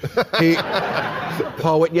good one.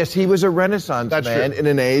 Poet. Yes, he was a Renaissance man in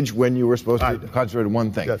an age when you were supposed to concentrate on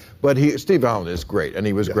one thing. Yes. But Steve Allen is great, and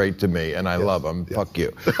he was great to me, and I love him. Yes. Fuck you.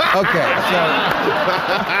 Okay, so...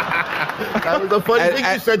 That was the funny thing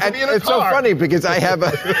you said to me in a car. It's so funny because I have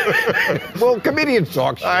a... Well, comedians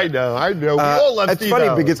talk shit. I know. We all love Steve Allen. It's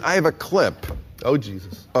funny because I have a clip... Oh,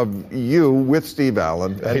 Jesus. Of you with Steve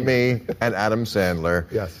Allen and me and Adam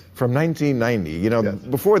Sandler. Yes. From 1990.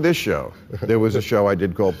 Before this show, there was a show I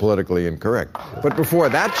did called Politically Incorrect. But before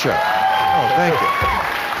that show... Oh, thank you.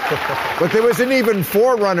 But there was an even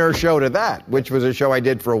forerunner show to that, which was a show I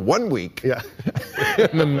did for 1 week. Yeah.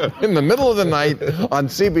 in the middle of the night on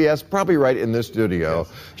CBS, probably right in this studio.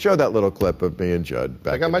 Yes. Show that little clip of me and Judd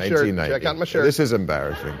back in 1990. Check out my shirt. This is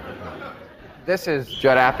embarrassing. This is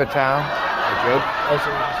Judd Apatow,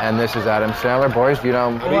 and this is Adam Sandler. Boys, do you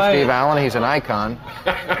know Steve Allen? He's an icon.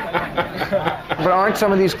 But aren't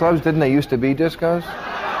some of these clubs, didn't they used to be discos?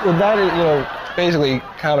 Well, that is, basically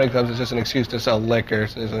comedy clubs is just an excuse to sell liquor.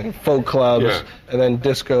 So there's like folk clubs, and then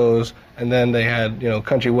discos, and then they had,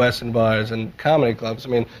 country western bars and comedy clubs. I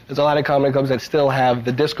mean, there's a lot of comedy clubs that still have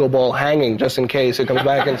the disco ball hanging just in case it comes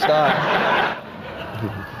back in stock.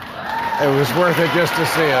 It was worth it just to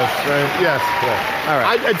see us, right? Yes. All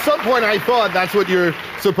right. At some point, I thought that's what you're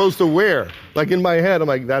supposed to wear. Like in my head, I'm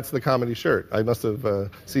like, that's the comedy shirt. I must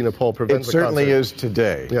have seen a Paul Provenza concert. It certainly is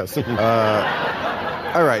today. Yes.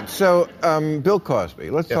 All right. So, Bill Cosby.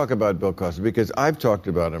 Let's talk about Bill Cosby because I've talked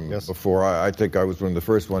about him before. I think I was one of the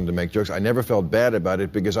first ones to make jokes. I never felt bad about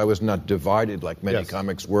it because I was not divided like many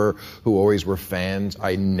comics were who always were fans.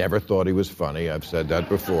 I never thought he was funny. I've said that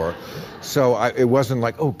before. So it wasn't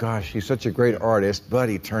like, oh, gosh, he's such a great artist, but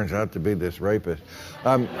he turns out to be this rapist.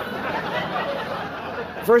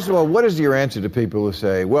 First of all, what is your answer to people who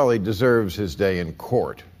say, well, he deserves his day in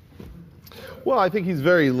court? Well, I think he's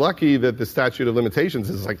very lucky that the statute of limitations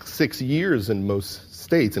is like 6 years in most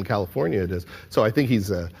states. In California, it is. So I think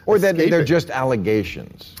he's or that they're just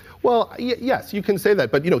allegations. Well, yes, you can say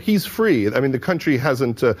that, but he's free. I mean, the country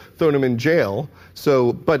hasn't thrown him in jail.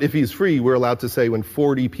 So, but if he's free, we're allowed to say when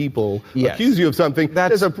 40 people accuse you of something,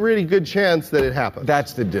 there's a pretty good chance that it happened.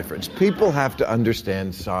 That's the difference. People have to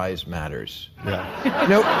understand size matters. Yeah.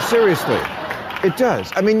 No, seriously. It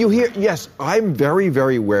does. I mean, you hear, yes, I'm very,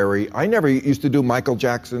 very wary. I never used to do Michael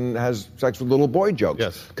Jackson has sex with little boy jokes.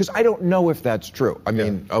 Yes. Because I don't know if that's true. I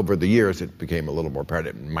mean, over the years, it became a little more apparent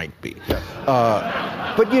it might be. Yes.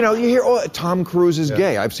 But, you hear, Tom Cruise is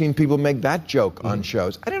gay. I've seen people make that joke on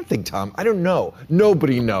shows. I don't know.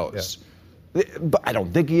 Nobody knows. Yeah. But I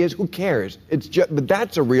don't think he is. Who cares? But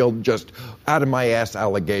that's a real just out of my ass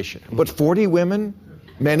allegation. But 40 women,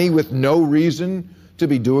 many with no reason to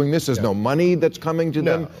be doing this. There's no money that's coming to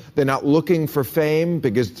them. They're not looking for fame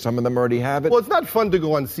because some of them already have it. Well, it's not fun to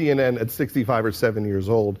go on CNN at 65 or 7 years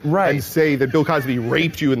old and say that Bill Cosby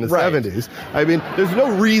raped you in the 70s. I mean, there's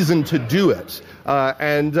no reason to do it.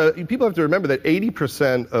 And people have to remember that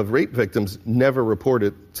 80% of rape victims never report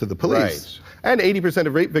it to the police. And 80%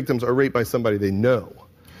 of rape victims are raped by somebody they know.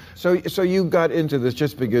 So you got into this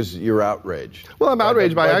just because you're outraged? Well, I'm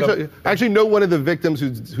outraged by I actually know one of the victims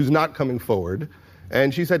who's not coming forward.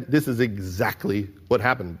 And she said, this is exactly what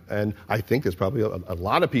happened. And I think there's probably a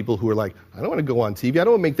lot of people who are like, I don't want to go on TV. I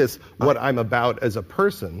don't want to make this what I'm about as a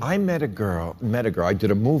person. I met a girl. I did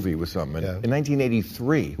a movie with someone in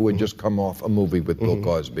 1983 who had just come off a movie with Bill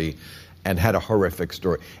Cosby and had a horrific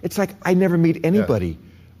story. It's like I never meet anybody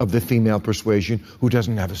of the female persuasion who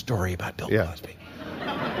doesn't have a story about Bill Cosby.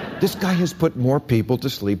 This guy has put more people to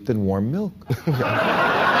sleep than warm milk.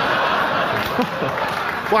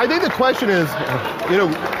 Well, I think the question is,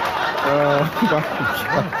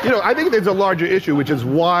 I think there's a larger issue, which is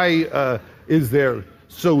why is there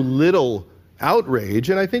so little outrage?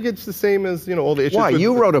 And I think it's the same as, all the issues. Why?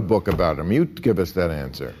 You wrote a book about him. You give us that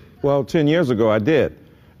answer. Well, 10 years ago I did.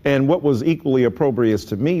 And what was equally opprobrious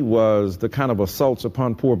to me was the kind of assaults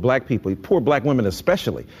upon poor black people, poor black women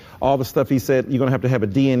especially. All the stuff he said, you're going to have a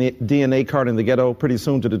DNA card in the ghetto pretty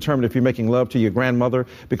soon to determine if you're making love to your grandmother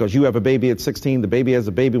because you have a baby at 16, the baby has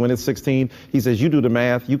a baby when it's 16. He says, you do the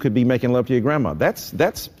math, you could be making love to your grandma.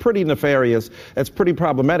 That's pretty nefarious. That's pretty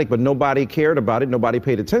problematic, but nobody cared about it. Nobody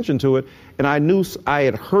paid attention to it. And I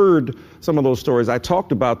had heard some of those stories. I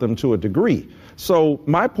talked about them to a degree. So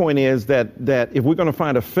my point is that if we're going to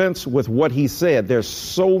find offense with what he said, there's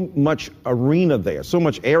so much arena there, so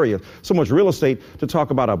much area, so much real estate to talk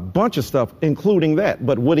about a bunch of stuff, including that.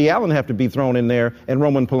 But Woody Allen have to be thrown in there and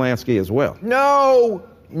Roman Polanski as well. No.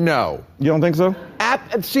 You don't think so?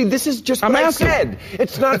 See, this is just what I said.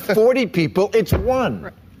 It's not 40 people, it's one.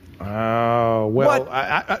 Right. Oh, well,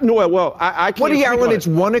 I can't. Woody Allen, it's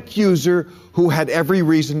one accuser who had every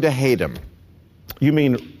reason to hate him. You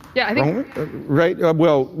mean... Yeah, I think... right?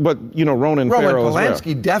 Ronan Farrow as well.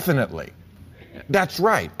 Polanski, definitely. That's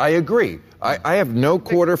right. I agree. I have no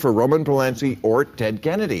quarter for Roman Polanski or Ted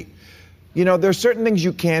Kennedy. There's certain things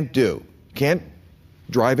you can't do. Can't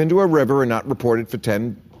drive into a river and not report it for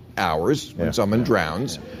 10 hours when someone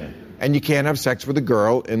drowns. And you can't have sex with a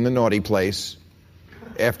girl in the naughty place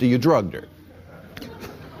after you drugged her.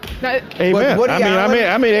 Amen.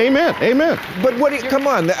 Amen. But come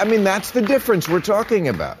on. That's the difference we're talking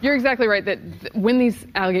about. You're exactly right that when these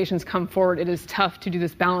allegations come forward, it is tough to do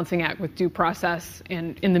this balancing act with due process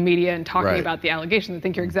and in the media and talking about the allegations. I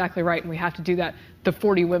think you're exactly right, and we have to do that. The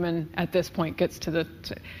 40 women at this point gets to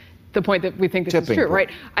the point that we think this is true,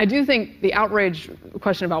 right? I do think the outrage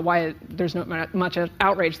question about why there's not much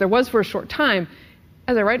outrage, there was for a short time.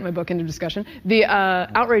 As I write in my book, End of Discussion, the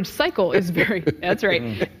outrage cycle is that's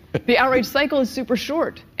right. The outrage cycle is super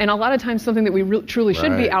short. And a lot of times something that we truly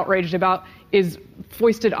should be outraged about is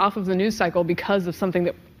foisted off of the news cycle because of something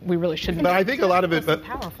that we really shouldn't. But I think a lot of it...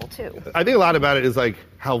 powerful, too. I think a lot about it is like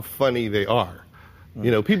how funny they are.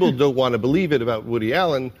 People don't want to believe it about Woody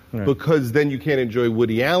Allen because then you can't enjoy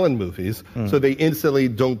Woody Allen movies, so they instantly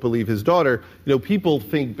don't believe his daughter. People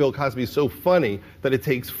think Bill Cosby is so funny that it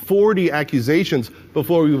takes 40 accusations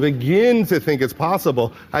before we begin to think it's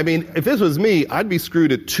possible. I mean, if this was me, I'd be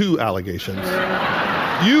screwed at 2 allegations.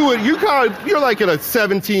 You're like at a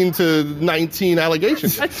 17 to 19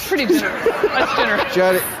 allegations. That's pretty generous. That's generous.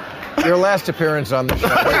 Judd, your last appearance on the show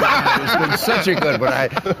has been such a good one.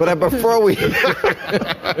 But before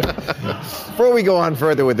we go on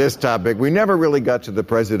further with this topic, we never really got to the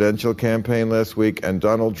presidential campaign last week, and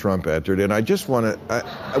Donald Trump entered. And I just want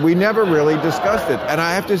to, we never really discussed it. And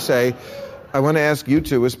I have to say, I want to ask you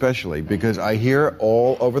two especially, because I hear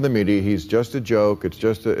all over the media, he's just a joke, it's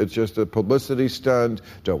just a publicity stunt,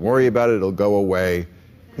 don't worry about it, it'll go away.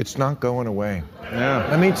 It's not going away. Yeah.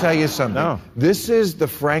 Let me tell you something. No. This is the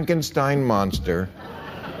Frankenstein monster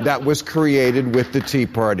that was created with the Tea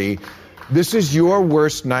Party. This is your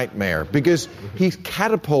worst nightmare because he's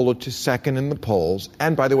catapulted to second in the polls.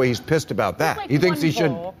 And by the way, he's pissed about that. Like he thinks he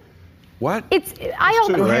should. poll. What? I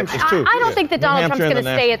don't think that Donald Trump's going to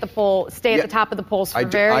stay at the top of the polls for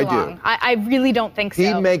very long. I really don't think so.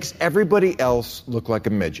 He makes everybody else look like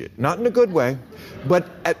a midget. Not in a good way. But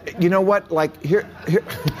you know what?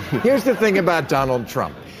 Here's the thing about Donald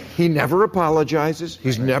Trump. He never apologizes.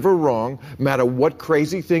 He's never wrong. No matter what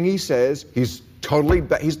crazy thing he says, he's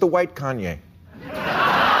the white Kanye. And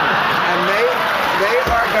they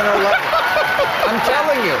are going to love it. I'm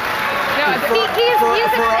telling you.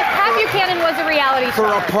 Pat Buchanan was a reality for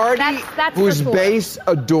star. A party that's whose for base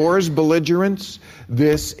adores belligerence.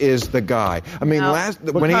 This is the guy. I mean,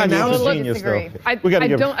 when he announced, I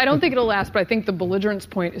don't think it'll last, but I think the belligerence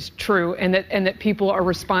point is true, and that people are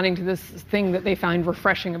responding to this thing that they find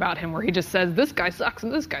refreshing about him, where he just says this guy sucks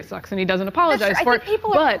and this guy sucks, and he doesn't apologize for it.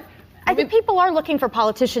 I think people are looking for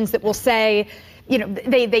politicians that will say,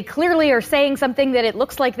 they clearly are saying something that it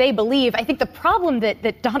looks like they believe. I think the problem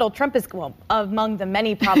that Donald Trump is, well, among the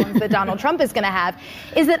many problems that Donald Trump is going to have,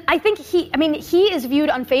 is that I think he is viewed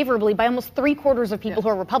unfavorably by almost 3/4 of people who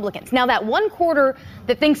are Republicans. Now, that 1/4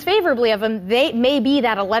 that thinks favorably of him, they may be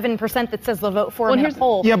that 11% that says they'll vote for him in a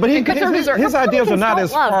poll. Yeah, but his ideas are not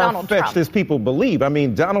as Donald far-fetched Trump as people believe. I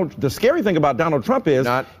mean, the scary thing about Donald Trump is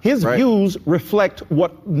his views reflect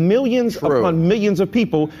what millions upon millions of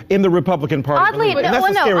people in the Republican Party believe.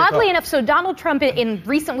 Oddly enough, so Donald Trump in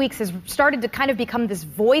recent weeks has started to kind of become this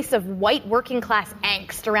voice of white working class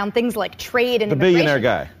angst around things like trade and the billionaire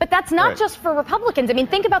guy. But that's not just for Republicans. I mean,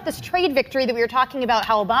 think about this trade victory that we were talking about,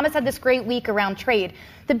 how Obama's had this great week around trade.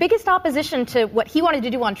 The biggest opposition to what he wanted to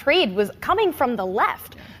do on trade was coming from the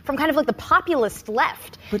left, from kind of like the populist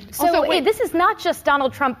left. This is not just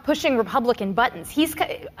Donald Trump pushing Republican buttons.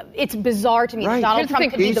 It's bizarre to me that Donald Trump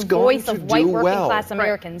could be the voice of white working class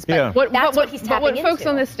Americans. But that's what he's tapping into. What folks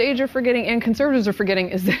on this stage are forgetting, and conservatives are forgetting,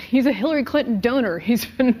 is that he's a Hillary Clinton donor. He's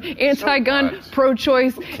been anti-gun,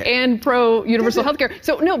 pro-choice, and pro-universal health care.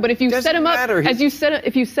 So no, but if you set him up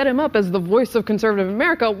if you set him up as the voice of conservative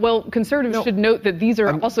America, well, conservatives should note that these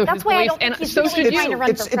are also his beliefs, and so should you.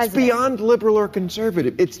 It's beyond liberal or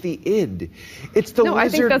conservative. It's the id. It's the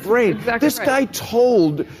lizard brain. Exactly this guy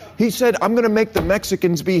he said, I'm going to make the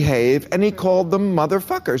Mexicans behave, and he called them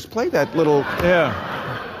motherfuckers. Play that little...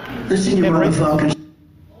 Listen, you motherfuckers.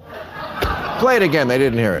 Play it again. They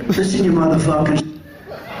didn't hear it. Listen, you motherfuckers.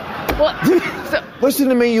 Listen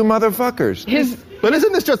to me, you motherfuckers. But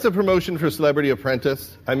isn't this just a promotion for Celebrity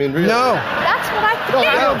Apprentice? I mean, really? No. That's what I think.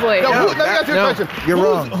 Let me ask you a question. You're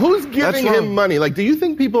wrong. Who's giving him money? Like, do you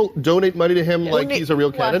think people donate money to him like he's a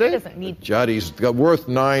real candidate? He doesn't need Judd, he's worth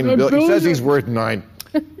 $9 billion. He says he's worth $9 billion.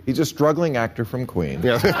 He's a struggling actor from Queens.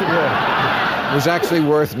 It was actually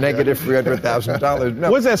worth negative $300,000. No.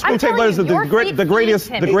 What's that? School take letters that the greatest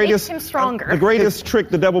makes him stronger. The greatest trick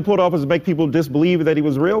the devil pulled off is to make people disbelieve that he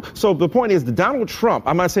was real. So the point is, Donald Trump,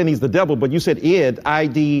 I'm not saying he's the devil, but you said id,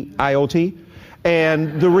 I-D-I-O-T.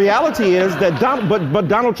 And the reality is that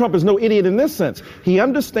Donald Trump is no idiot in this sense. He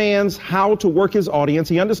understands how to work his audience.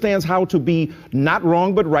 He understands how to be not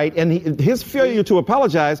wrong but right. And his failure to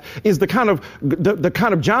apologize is the kind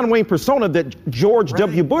of John Wayne persona that George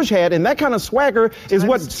W. Bush had, and that kind of swagger is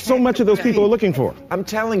what so much of those people are looking for. I'm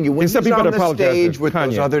telling you, when he's on the stage with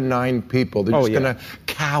those other 9 people, they're just going to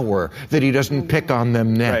cower that he doesn't pick on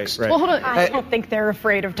them next. Well, hold on. I don't think they're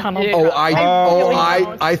afraid of Donald Trump.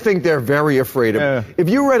 I think they're very afraid of him. If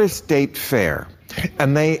you were at a state fair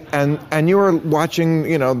and you were watching,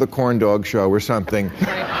 the corn dog show or something,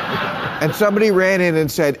 and somebody ran in and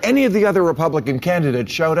said, any of the other Republican candidates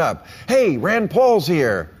showed up. Hey, Rand Paul's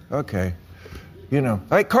here. Okay.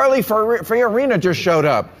 Like Carly Fiorina just showed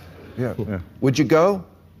up. Yeah. Would you go?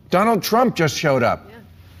 Donald Trump just showed up.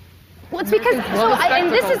 Well, it's because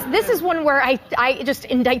this is one where I just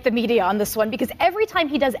indict the media on this one, because every time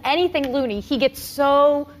he does anything loony, he gets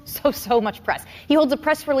so much press. He holds a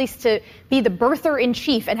press release to be the birther in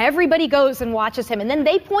chief, and everybody goes and watches him, and then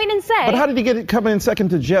they point and say. But how did he get it coming in second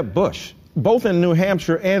to Jeb Bush? Both in New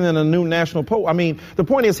Hampshire and in a new national poll. I mean, the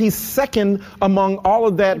point is he's second among all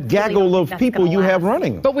of that gaggle of people you have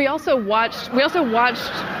running. But we also watched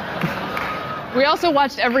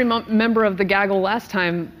every member of the gaggle last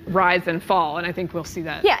time rise and fall, and I think we'll see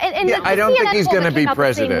that. Yeah, and I don't think he's going to be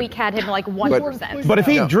president. The same week had him like 1%. But if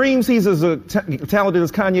he dreams he's as talented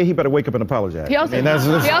as Kanye, he better wake up and apologize. He also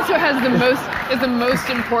has the most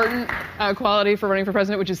important quality for running for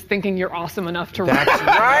president, which is thinking you're awesome enough to run. That's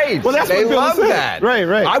right. Well, they love that. Right.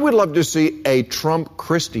 I would love to see a Trump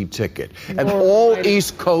Christie ticket, and all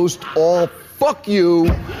East Coast, all fuck you.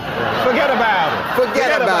 Forget about it.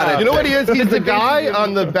 Forget about it. You know what he is? He's the guy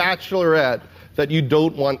on The Bachelorette that you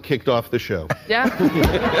don't want kicked off the show. Yeah.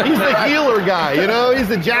 He's the healer guy, He's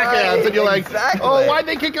the jackass, and you're like, oh, why'd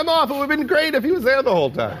they kick him off? It would have been great if he was there the whole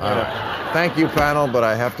time. Thank you, panel, but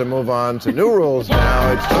I have to move on to new rules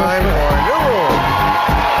now. It's time for new rules.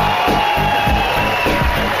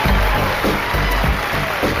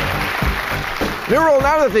 New rule,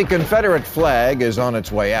 now that the Confederate flag is on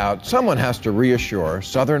its way out, someone has to reassure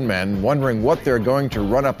Southern men wondering what they're going to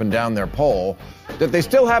run up and down their pole that they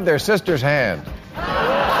still have their sister's hand.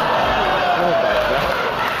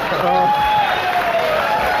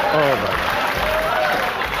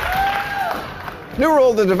 New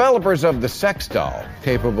rule, the developers of the sex doll,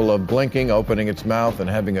 capable of blinking, opening its mouth, and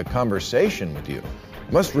having a conversation with you,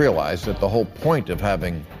 must realize that the whole point of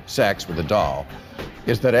having sex with a doll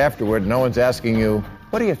is that afterward no one's asking you,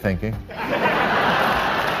 what are you thinking?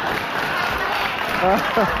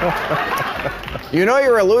 You know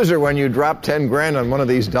you're a loser when you drop 10 grand on one of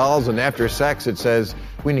these dolls and after sex it says,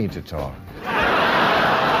 "We need to talk."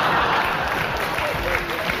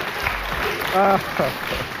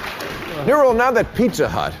 New rule, now that Pizza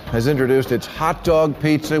Hut has introduced its hot dog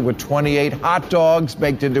pizza with 28 hot dogs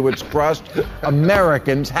baked into its crust,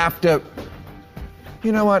 Americans have to...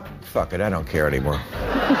 You know what? Fuck it, I don't care anymore.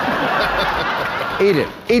 Eat it.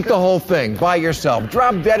 Eat the whole thing by yourself.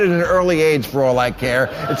 Drop dead at an early age for all I care.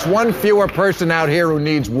 It's one fewer person out here who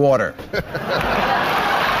needs water.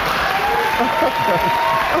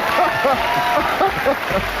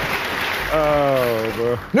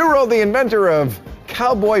 Oh, New rule, the inventor of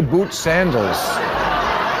cowboy boot sandals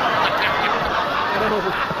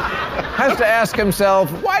has to ask himself,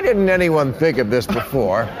 why didn't anyone think of this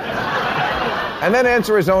before? And then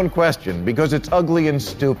answer his own question, because it's ugly and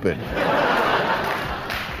stupid.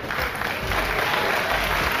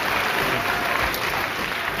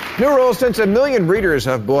 New rule, since 1 million readers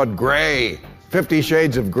have bought Grey, 50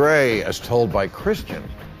 Shades of Grey, as told by Christian,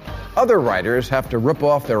 other writers have to rip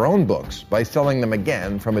off their own books by selling them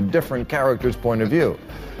again from a different character's point of view.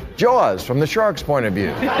 Jaws from the shark's point of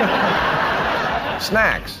view.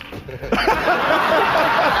 Snacks.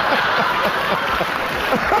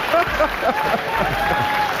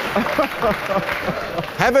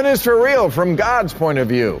 Heaven is for real from God's point of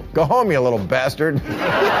view. Go home, you little bastard.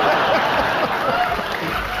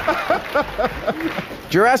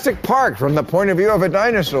 Jurassic Park from the point of view of a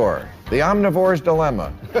dinosaur. The omnivore's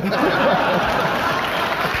dilemma.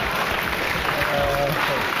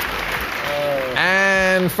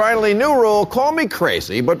 And finally, new rule, call me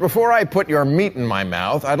crazy, but before I put your meat in my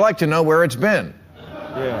mouth, I'd like to know where it's been.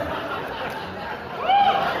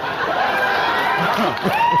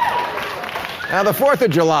 Now, the 4th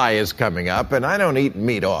of July is coming up, and I don't eat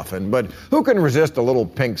meat often, but who can resist a little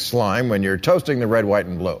pink slime when you're toasting the red, white,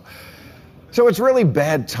 and blue? So it's really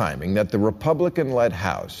bad timing that the Republican-led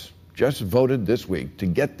House just voted this week to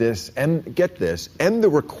get this, end the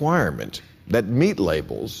requirement that meat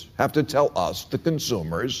labels have to tell us, the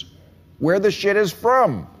consumers, where the shit is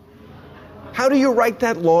from. How do you write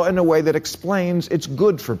that law in a way that explains it's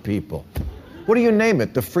good for people? What do you name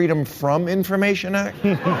it? The Freedom From Information Act?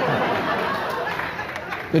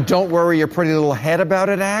 The Don't Worry Your Pretty Little Head About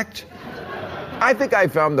It Act? I think I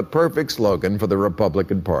found the perfect slogan for the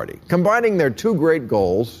Republican Party, combining their two great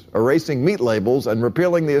goals, erasing meat labels and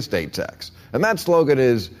repealing the estate tax. And that slogan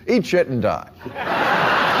is, eat shit and die.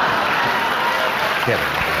 Kidding.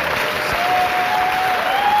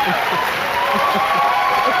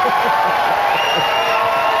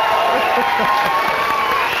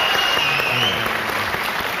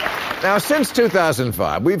 Now, since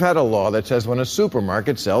 2005, we've had a law that says when a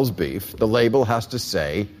supermarket sells beef, the label has to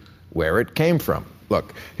say where it came from.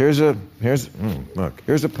 Look, here's a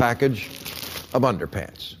package of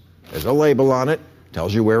underpants. There's a label on it,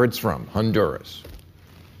 tells you where it's from, Honduras.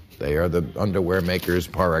 They are the underwear makers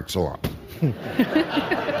par excellence.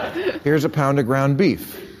 Here's a pound of ground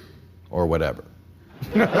beef, or whatever.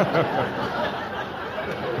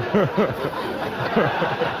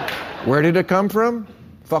 Where did it come from?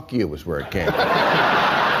 Fuck you is where it came from.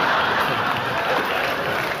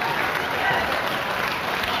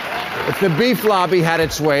 If the beef lobby had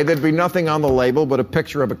its way, there'd be nothing on the label but a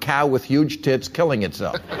picture of a cow with huge tits killing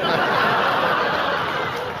itself.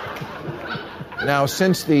 Now,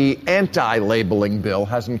 since the anti-labeling bill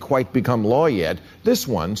hasn't quite become law yet, this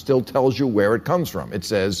one still tells you where it comes from. It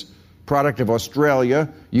says, product of Australia,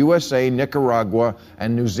 USA, Nicaragua,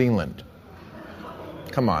 and New Zealand.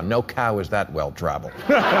 Come on, no cow is that well-traveled.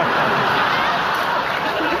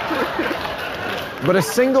 But a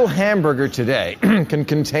single hamburger today can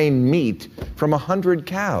contain meat from 100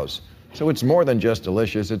 cows. So it's more than just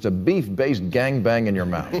delicious, it's a beef-based gangbang in your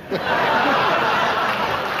mouth.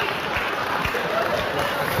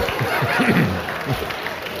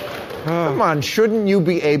 Come on, shouldn't you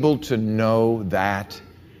be able to know that?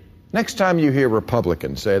 Next time you hear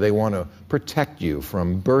Republicans say they want to protect you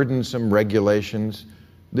from burdensome regulations,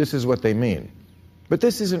 this is what they mean. But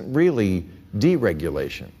this isn't really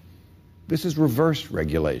deregulation. This is reverse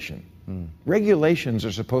regulation. Regulations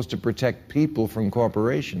are supposed to protect people from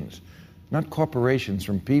corporations, not corporations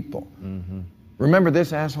from people. Remember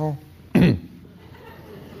this asshole?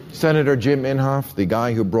 Senator Jim Inhofe, the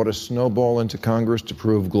guy who brought a snowball into Congress to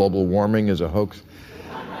prove global warming is a hoax.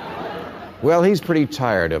 Well, he's pretty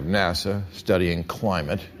tired of NASA studying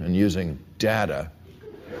climate and using data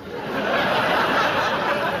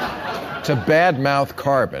to badmouth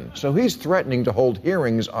carbon. So he's threatening to hold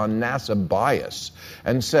hearings on NASA bias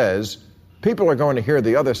and says, people are going to hear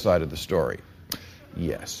the other side of the story.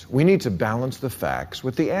 Yes, we need to balance the facts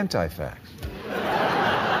with the anti-facts.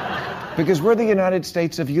 Because we're the United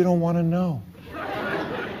States of you don't want to know.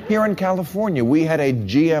 Here in California, we had a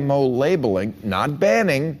GMO labeling, not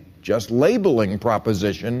banning, just labeling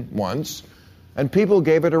proposition once, and people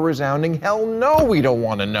gave it a resounding hell no, we don't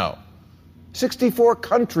want to know. 64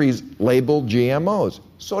 countries label GMOs.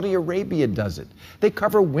 Saudi Arabia does it. They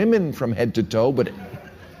cover women from head to toe, but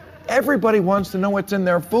everybody wants to know what's in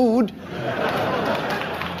their food.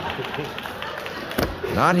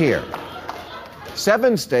 Not here.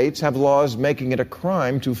 7 states have laws making it a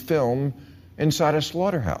crime to film inside a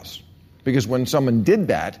slaughterhouse. Because when someone did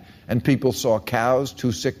that and people saw cows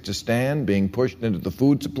too sick to stand being pushed into the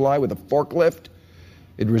food supply with a forklift,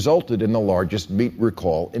 it resulted in the largest meat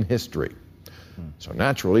recall in history. So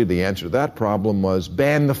naturally, the answer to that problem was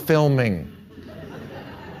ban the filming.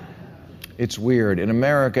 It's weird. In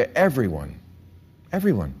America, everyone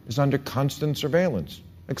is under constant surveillance,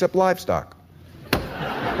 except livestock.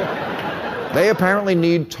 They apparently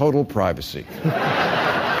need total privacy.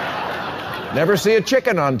 Never see a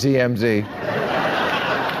chicken on TMZ.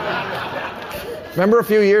 Remember a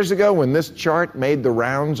few years ago when this chart made the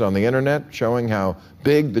rounds on the internet showing how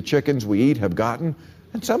big the chickens we eat have gotten?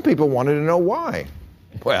 And some people wanted to know why.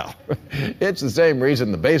 Well, it's the same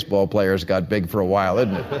reason the baseball players got big for a while,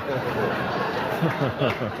 isn't it?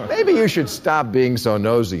 Maybe you should stop being so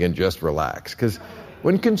nosy and just relax, because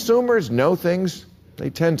when consumers know things, they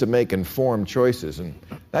tend to make informed choices, and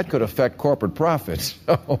that could affect corporate profits.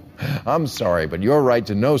 So, I'm sorry, but your right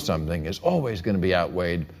to know something is always going to be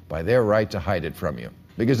outweighed by their right to hide it from you.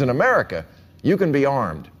 Because in America, you can be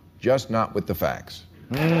armed, just not with the facts.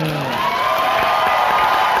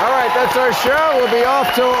 All right, that's our show. We'll be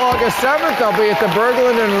off till August 7th. I'll be at the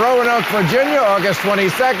Berglund in Roanoke, Virginia, August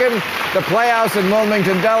 22nd. The Playhouse in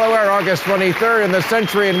Wilmington, Delaware, August 23rd. And the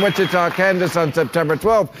Century in Wichita, Kansas on September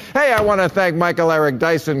 12th. Hey, I want to thank Michael Eric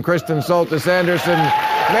Dyson, Kristen Soltis Anderson,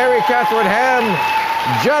 Mary Catherine Ham,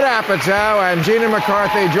 Judd Apatow, and Gina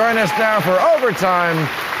McCarthy. Join us now for Overtime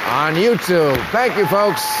on YouTube. Thank you,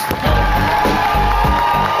 folks.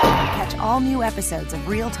 Catch all new episodes of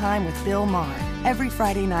Real Time with Bill Maher every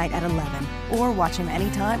Friday night at 11, or watch him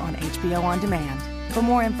anytime on HBO On Demand. For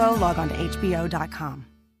more info, log on to HBO.com.